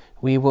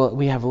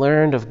 We have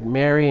learned of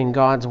Mary and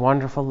God's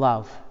wonderful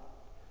love.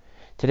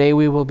 Today,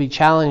 we will be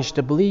challenged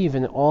to believe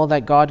in all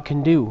that God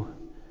can do.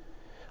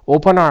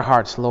 Open our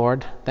hearts,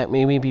 Lord, that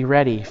may we be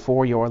ready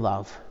for your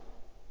love.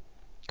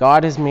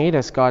 God has made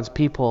us God's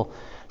people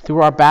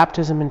through our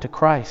baptism into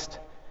Christ.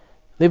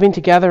 Living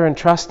together in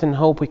trust and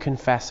hope, we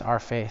confess our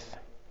faith.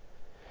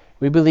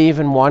 We believe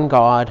in one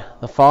God,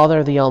 the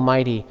Father, the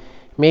Almighty,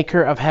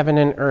 maker of heaven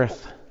and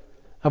earth,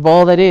 of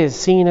all that is,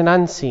 seen and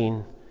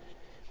unseen.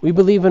 We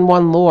believe in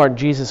one Lord,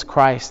 Jesus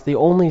Christ, the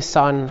only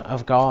Son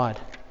of God,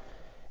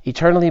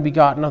 eternally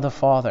begotten of the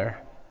Father,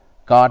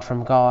 God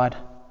from God,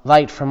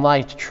 light from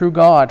light, true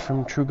God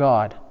from true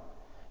God,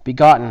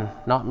 begotten,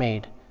 not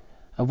made,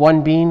 of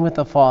one being with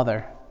the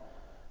Father.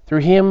 Through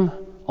him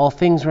all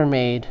things were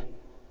made.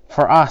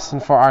 For us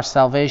and for our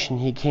salvation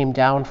he came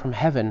down from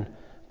heaven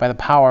by the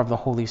power of the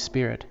Holy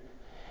Spirit.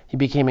 He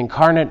became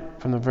incarnate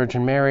from the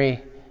Virgin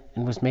Mary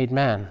and was made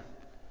man.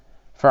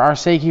 For our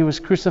sake he was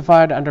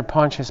crucified under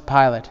Pontius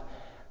Pilate.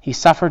 He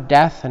suffered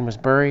death and was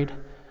buried.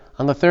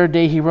 On the third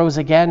day he rose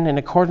again in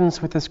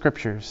accordance with the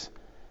Scriptures.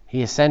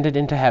 He ascended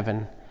into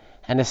heaven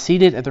and is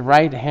seated at the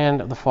right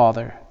hand of the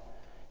Father.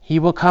 He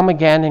will come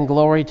again in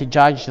glory to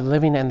judge the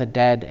living and the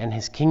dead, and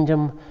his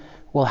kingdom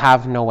will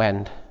have no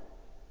end.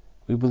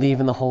 We believe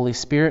in the Holy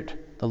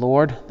Spirit, the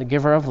Lord, the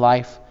giver of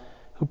life,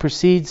 who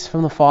proceeds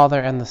from the Father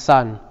and the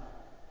Son.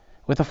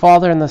 With the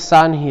Father and the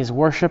Son he is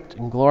worshipped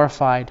and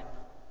glorified.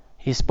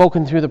 He is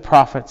spoken through the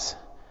prophets.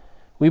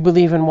 We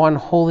believe in one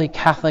holy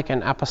Catholic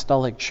and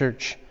Apostolic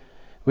Church.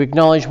 We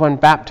acknowledge one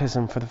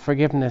baptism for the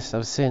forgiveness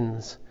of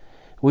sins.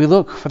 We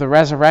look for the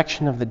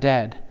resurrection of the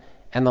dead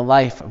and the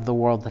life of the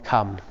world to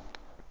come.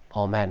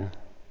 Amen.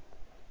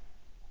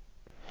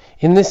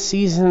 In this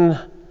season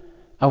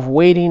of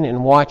waiting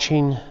and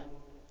watching,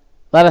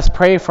 let us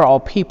pray for all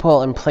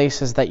people and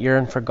places that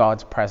yearn for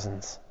God's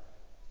presence.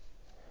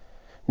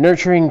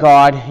 Nurturing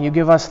God, you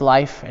give us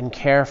life and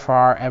care for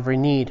our every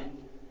need.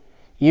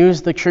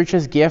 Use the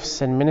Church's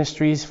gifts and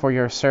ministries for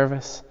your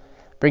service,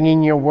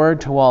 bringing your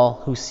word to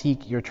all who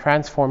seek your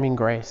transforming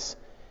grace.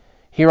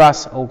 Hear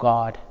us, O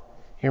God.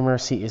 Your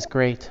mercy is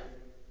great.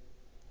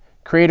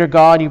 Creator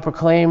God, you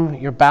proclaim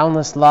your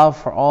boundless love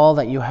for all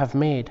that you have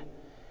made.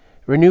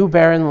 Renew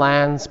barren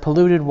lands,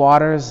 polluted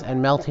waters,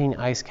 and melting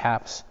ice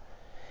caps.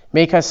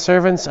 Make us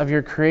servants of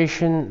your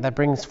creation that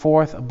brings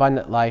forth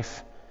abundant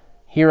life.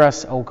 Hear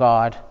us, O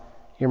God.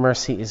 Your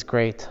mercy is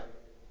great.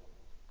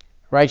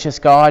 Righteous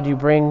God, you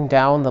bring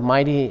down the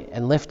mighty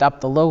and lift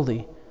up the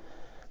lowly.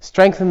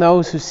 Strengthen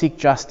those who seek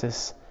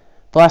justice.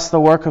 Bless the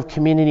work of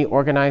community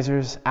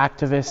organizers,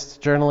 activists,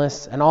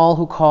 journalists, and all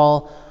who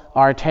call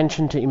our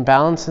attention to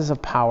imbalances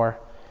of power.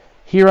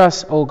 Hear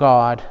us, O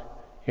God.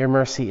 Your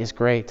mercy is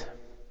great.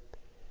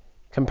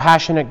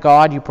 Compassionate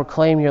God, you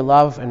proclaim your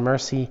love and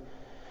mercy.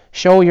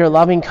 Show your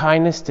loving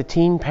kindness to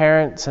teen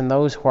parents and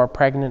those who are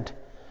pregnant.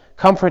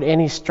 Comfort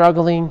any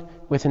struggling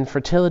with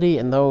infertility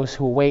and those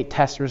who await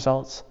test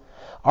results,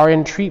 are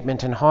in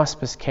treatment and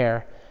hospice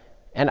care,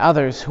 and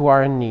others who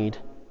are in need.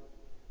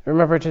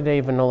 Remember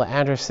today Vanola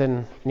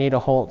Anderson, Nada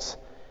Holtz,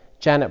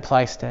 Janet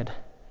Plysted.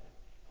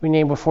 We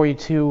name before you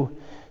too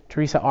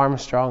Teresa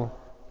Armstrong,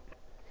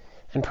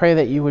 and pray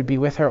that you would be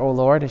with her, O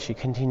Lord, as she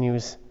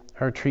continues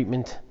her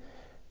treatment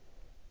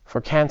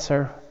for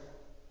cancer.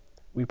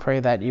 We pray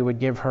that you would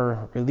give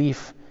her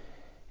relief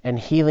and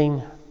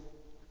healing.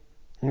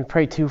 And we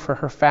pray too for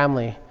her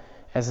family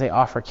as they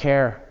offer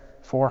care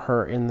for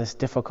her in this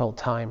difficult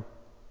time.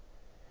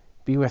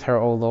 Be with her,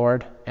 O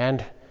Lord,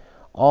 and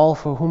all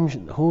for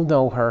who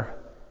know her.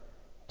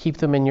 Keep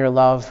them in your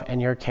love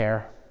and your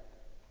care.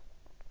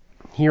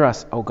 Hear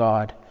us, O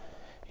God.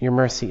 Your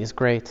mercy is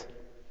great.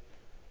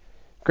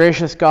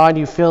 Gracious God,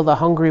 you fill the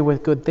hungry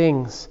with good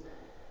things.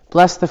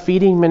 Bless the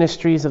feeding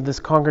ministries of this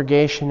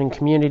congregation and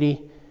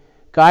community.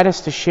 Guide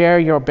us to share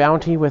your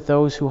bounty with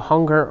those who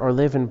hunger or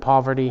live in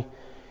poverty.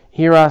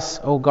 Hear us,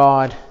 O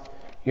God,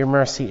 your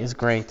mercy is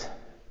great.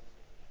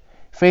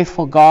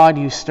 Faithful God,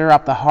 you stir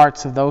up the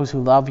hearts of those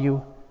who love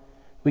you.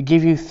 We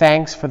give you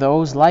thanks for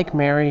those like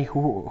Mary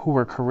who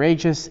were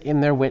courageous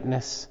in their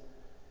witness.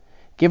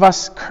 Give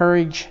us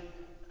such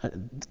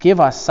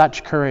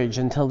courage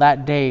until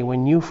that day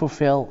when you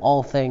fulfill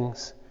all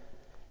things.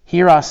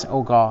 Hear us,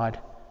 O God,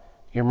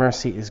 your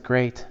mercy is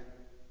great.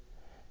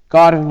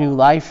 God of new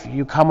life,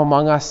 you come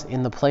among us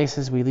in the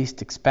places we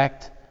least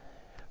expect.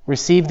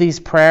 Receive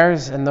these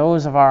prayers and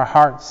those of our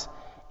hearts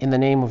in the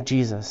name of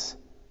Jesus.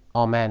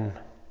 Amen.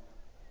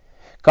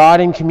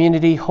 God in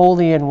community,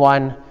 holy and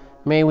one,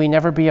 may we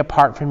never be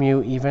apart from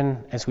you,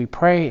 even as we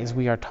pray as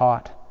we are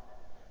taught.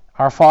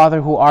 Our Father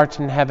who art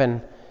in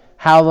heaven,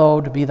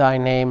 hallowed be thy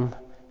name.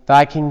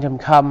 Thy kingdom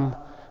come,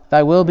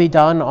 thy will be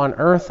done on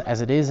earth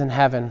as it is in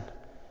heaven.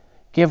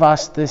 Give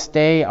us this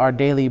day our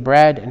daily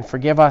bread, and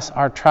forgive us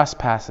our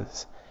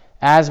trespasses,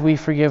 as we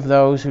forgive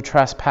those who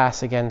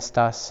trespass against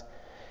us.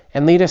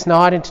 And lead us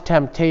not into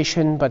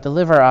temptation, but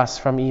deliver us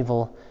from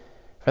evil.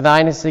 For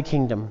thine is the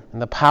kingdom,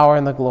 and the power,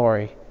 and the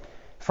glory,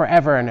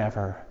 forever and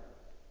ever.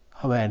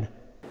 Amen.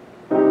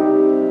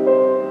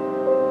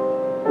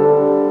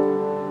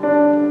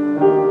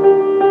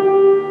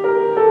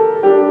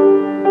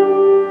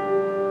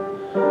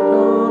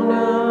 Come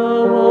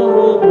now,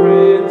 O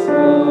Prince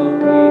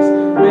of Peace,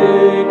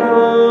 make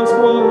us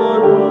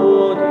one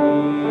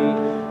body.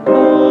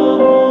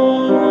 Come, O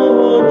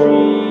Lord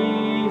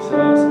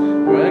Jesus,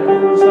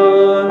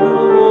 reconcile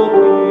your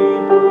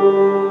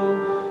people.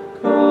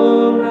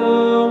 Come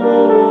now, O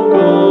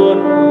God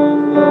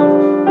of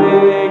love,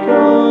 make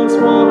us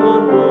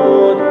one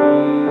body.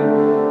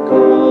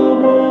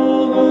 Come, O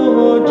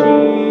Lord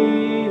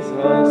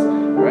Jesus,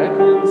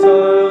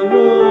 reconcile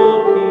your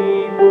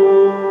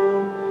people.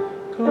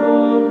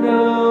 Come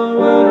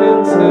now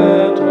and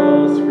set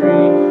us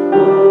free,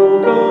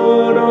 O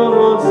God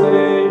our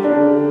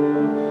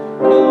Savior.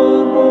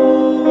 Come, O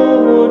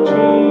Lord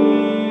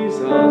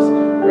Jesus,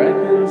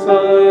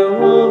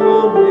 reconcile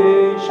all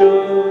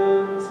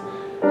nations.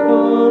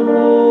 Come,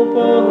 hope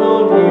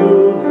of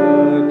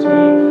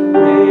unity,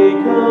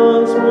 make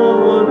us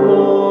one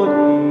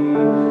body.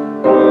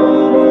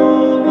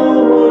 Come, O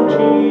Lord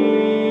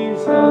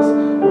Jesus,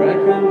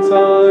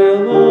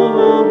 reconcile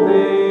all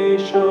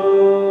nations.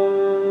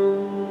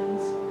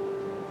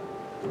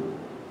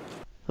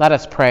 Let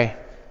us pray.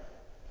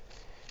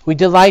 We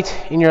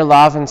delight in your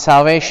love and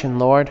salvation,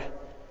 Lord.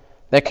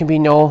 There can be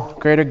no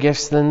greater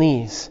gifts than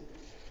these.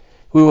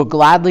 We will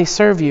gladly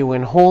serve you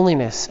in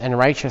holiness and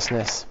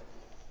righteousness.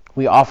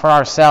 We offer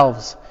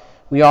ourselves.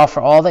 We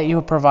offer all that you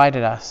have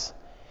provided us.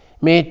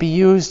 May it be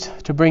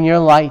used to bring your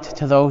light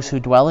to those who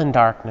dwell in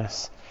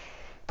darkness.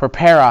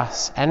 Prepare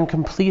us and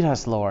complete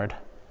us, Lord.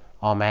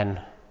 Amen.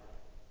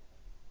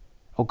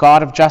 O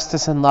God of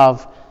justice and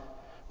love,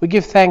 we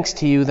give thanks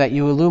to you that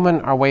you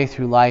illumine our way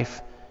through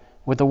life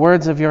with the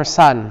words of your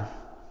Son.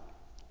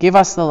 Give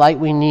us the light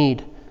we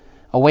need,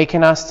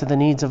 awaken us to the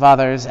needs of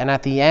others, and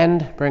at the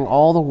end bring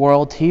all the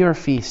world to your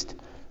feast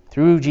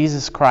through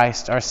Jesus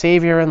Christ, our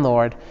Savior and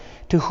Lord,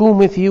 to whom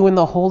with you and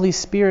the Holy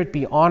Spirit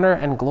be honor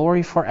and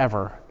glory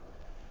forever.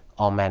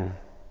 Amen.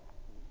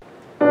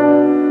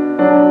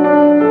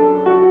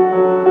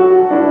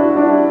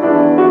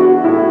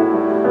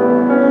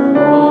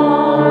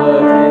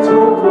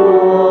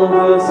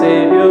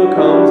 Savior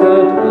comes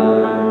at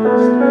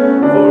last.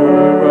 For a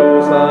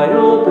rose I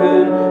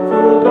open,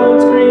 for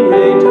God's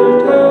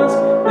creative task.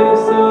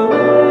 This the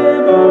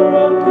labor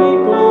of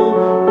people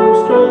who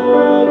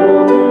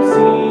struggle to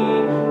see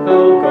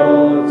how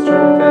God's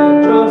truth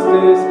and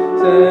justice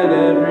set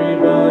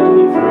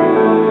everybody free.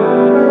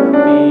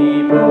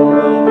 People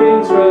of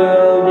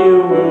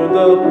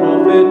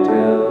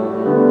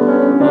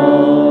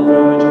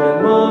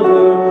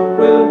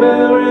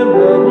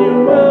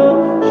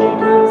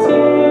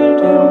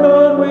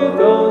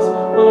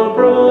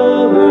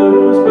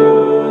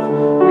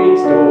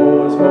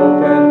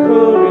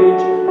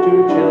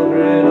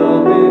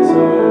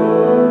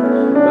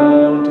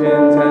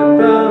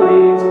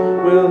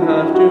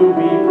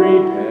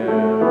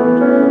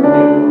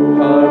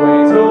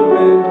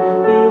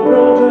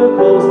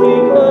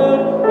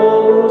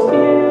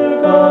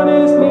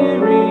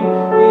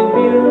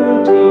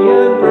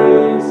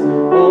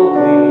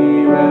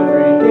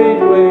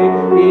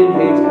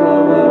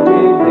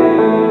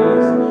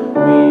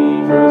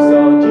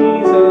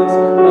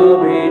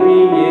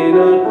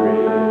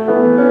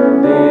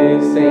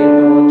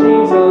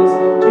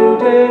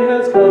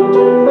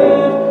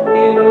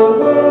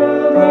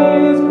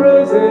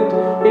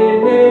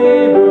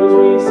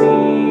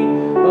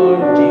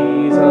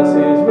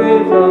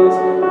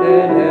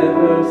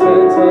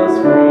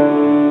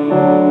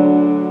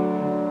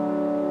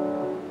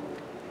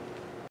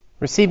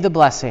Receive the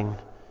blessing.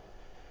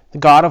 The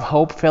God of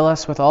hope fill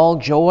us with all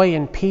joy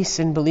and peace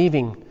in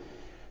believing,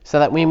 so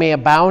that we may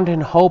abound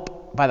in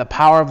hope by the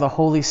power of the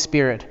Holy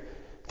Spirit,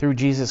 through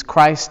Jesus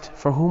Christ,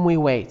 for whom we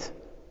wait.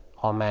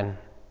 Amen.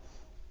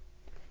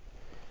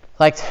 I'd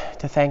like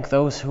to thank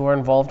those who are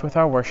involved with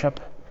our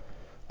worship.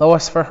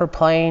 Lois for her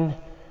playing,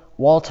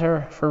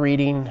 Walter for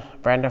reading,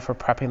 Brenda for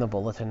prepping the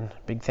bulletin.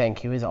 Big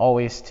thank you as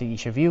always to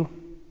each of you.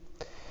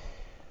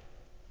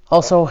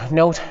 Also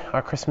note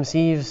our Christmas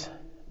Eve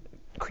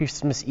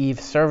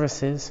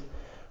services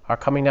are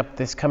coming up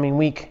this coming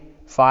week,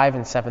 5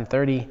 and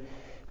 7:30.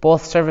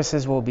 Both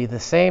services will be the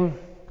same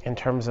in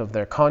terms of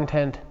their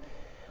content.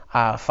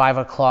 5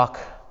 o'clock.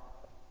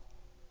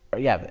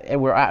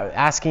 We're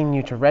asking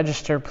you to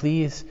register,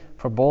 please,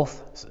 for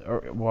both,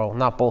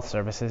 not both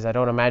services. I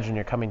don't imagine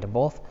you're coming to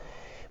both,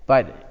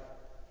 but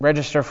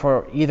register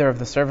for either of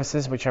the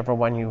services, whichever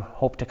one you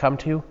hope to come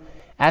to.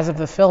 As of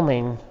the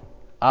filming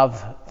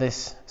of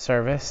this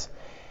service,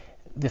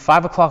 the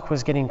 5 o'clock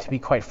was getting to be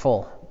quite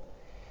full.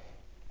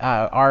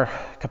 Our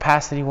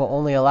capacity will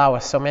only allow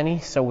us so many,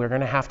 so we're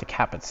going to have to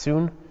cap it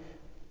soon.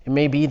 It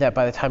may be that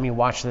by the time you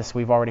watch this,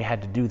 we've already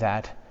had to do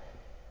that.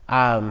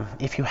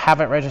 If you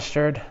haven't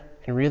registered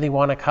and really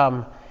want to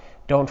come,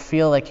 don't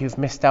feel like you've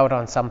missed out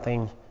on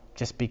something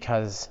just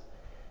because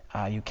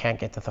you can't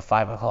get to the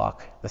 5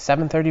 o'clock. The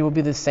 7:30 will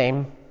be the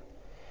same.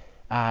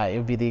 It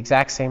will be the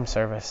exact same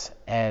service,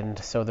 and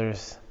so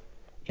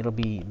it'll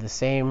be the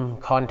same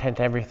content,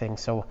 everything.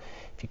 So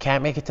if you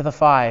can't make it to the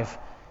 5,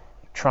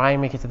 try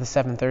and make it to the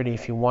 7:30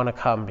 if you want to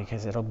come,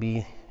 because it'll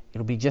be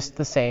just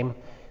the same,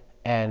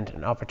 and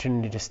an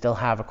opportunity to still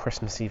have a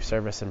Christmas Eve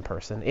service in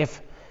person,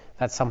 if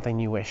that's something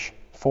you wish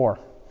for.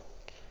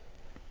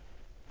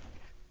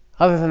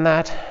 Other than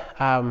that,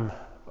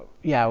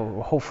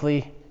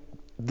 hopefully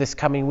this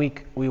coming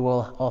week we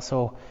will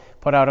also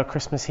put out a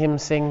Christmas hymn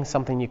sing,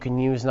 something you can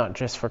use not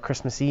just for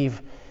Christmas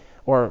Eve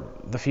or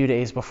the few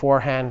days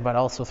beforehand, but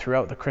also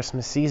throughout the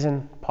Christmas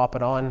season. Pop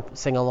it on,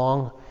 sing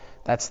along.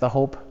 That's the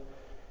hope.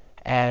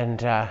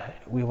 And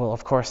we will,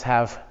 of course,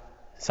 have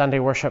Sunday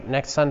worship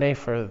next Sunday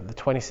for the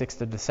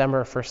 26th of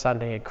December, first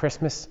Sunday at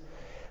Christmas.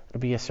 It'll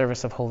be a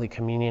service of Holy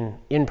Communion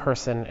in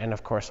person, and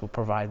of course we'll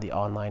provide the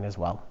online as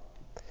well.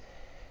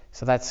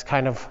 So that's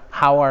kind of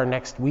how our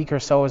next week or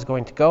so is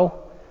going to go.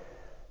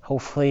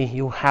 Hopefully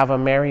you have a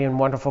merry and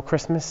wonderful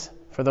Christmas.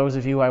 For those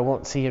of you I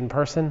won't see in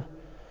person,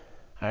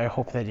 I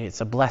hope that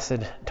it's a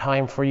blessed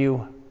time for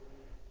you.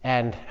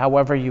 And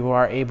however you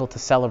are able to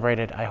celebrate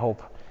it, I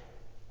hope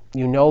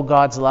you know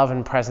God's love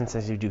and presence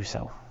as you do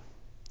so.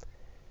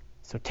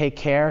 So take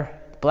care.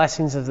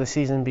 Blessings of the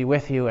season be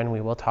with you, and we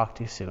will talk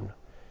to you soon.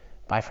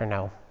 Bye for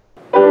now.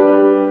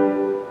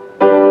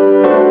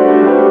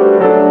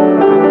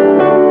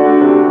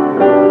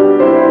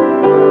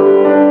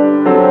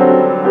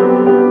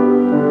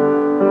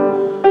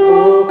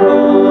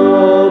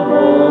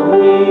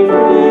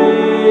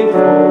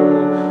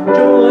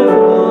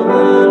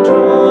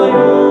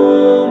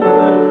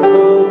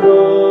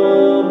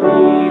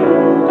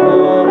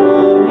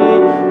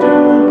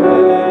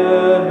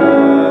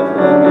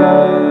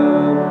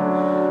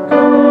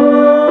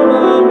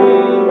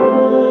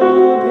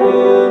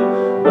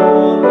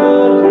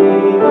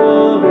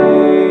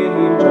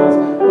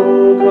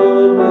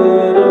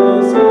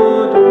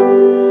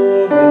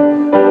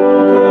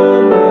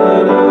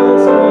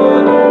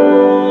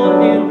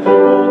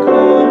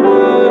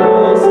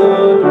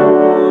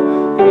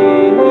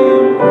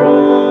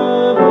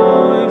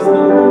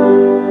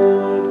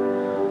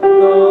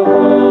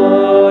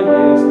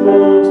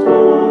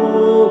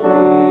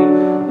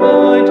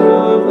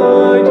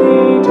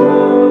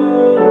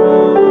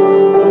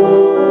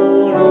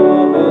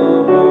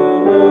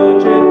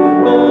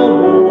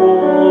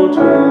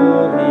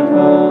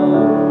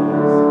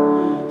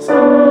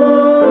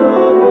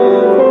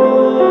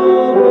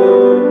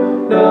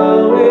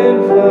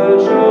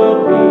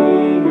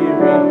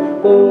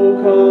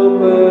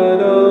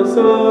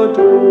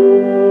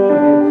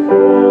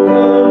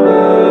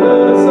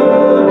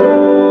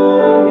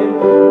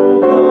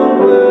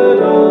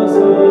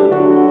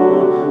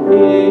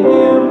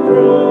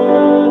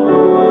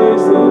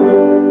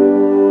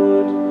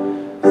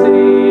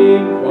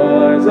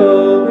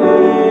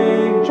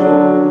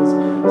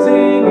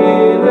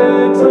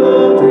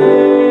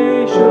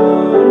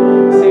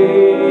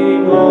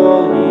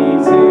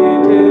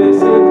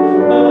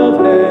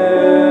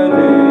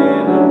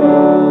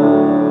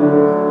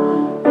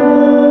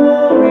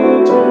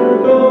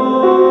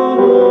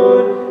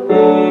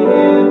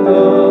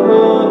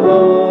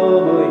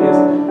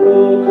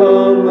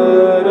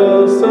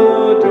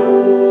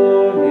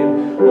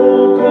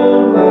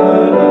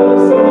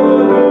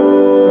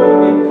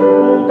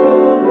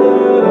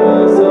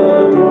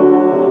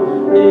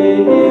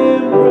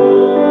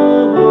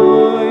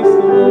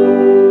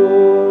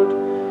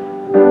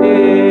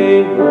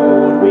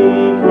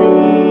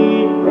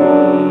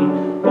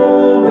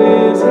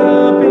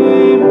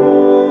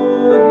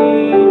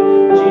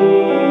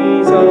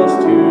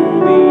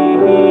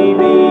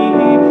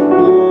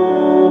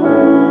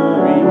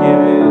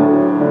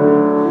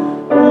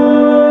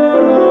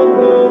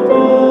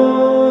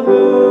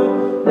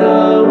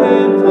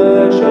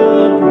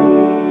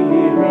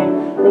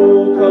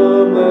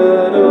 come,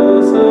 let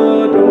us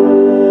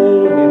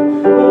adore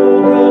him.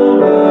 Oh, come,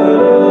 let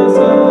us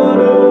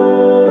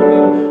adore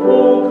him.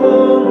 Oh,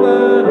 come,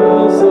 let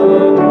us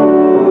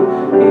adore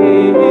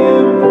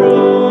him,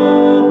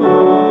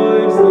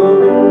 Christ the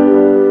Lord.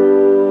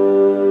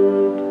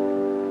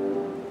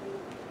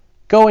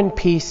 Go in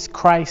peace,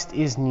 Christ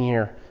is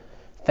near.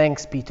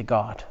 Thanks be to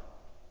God.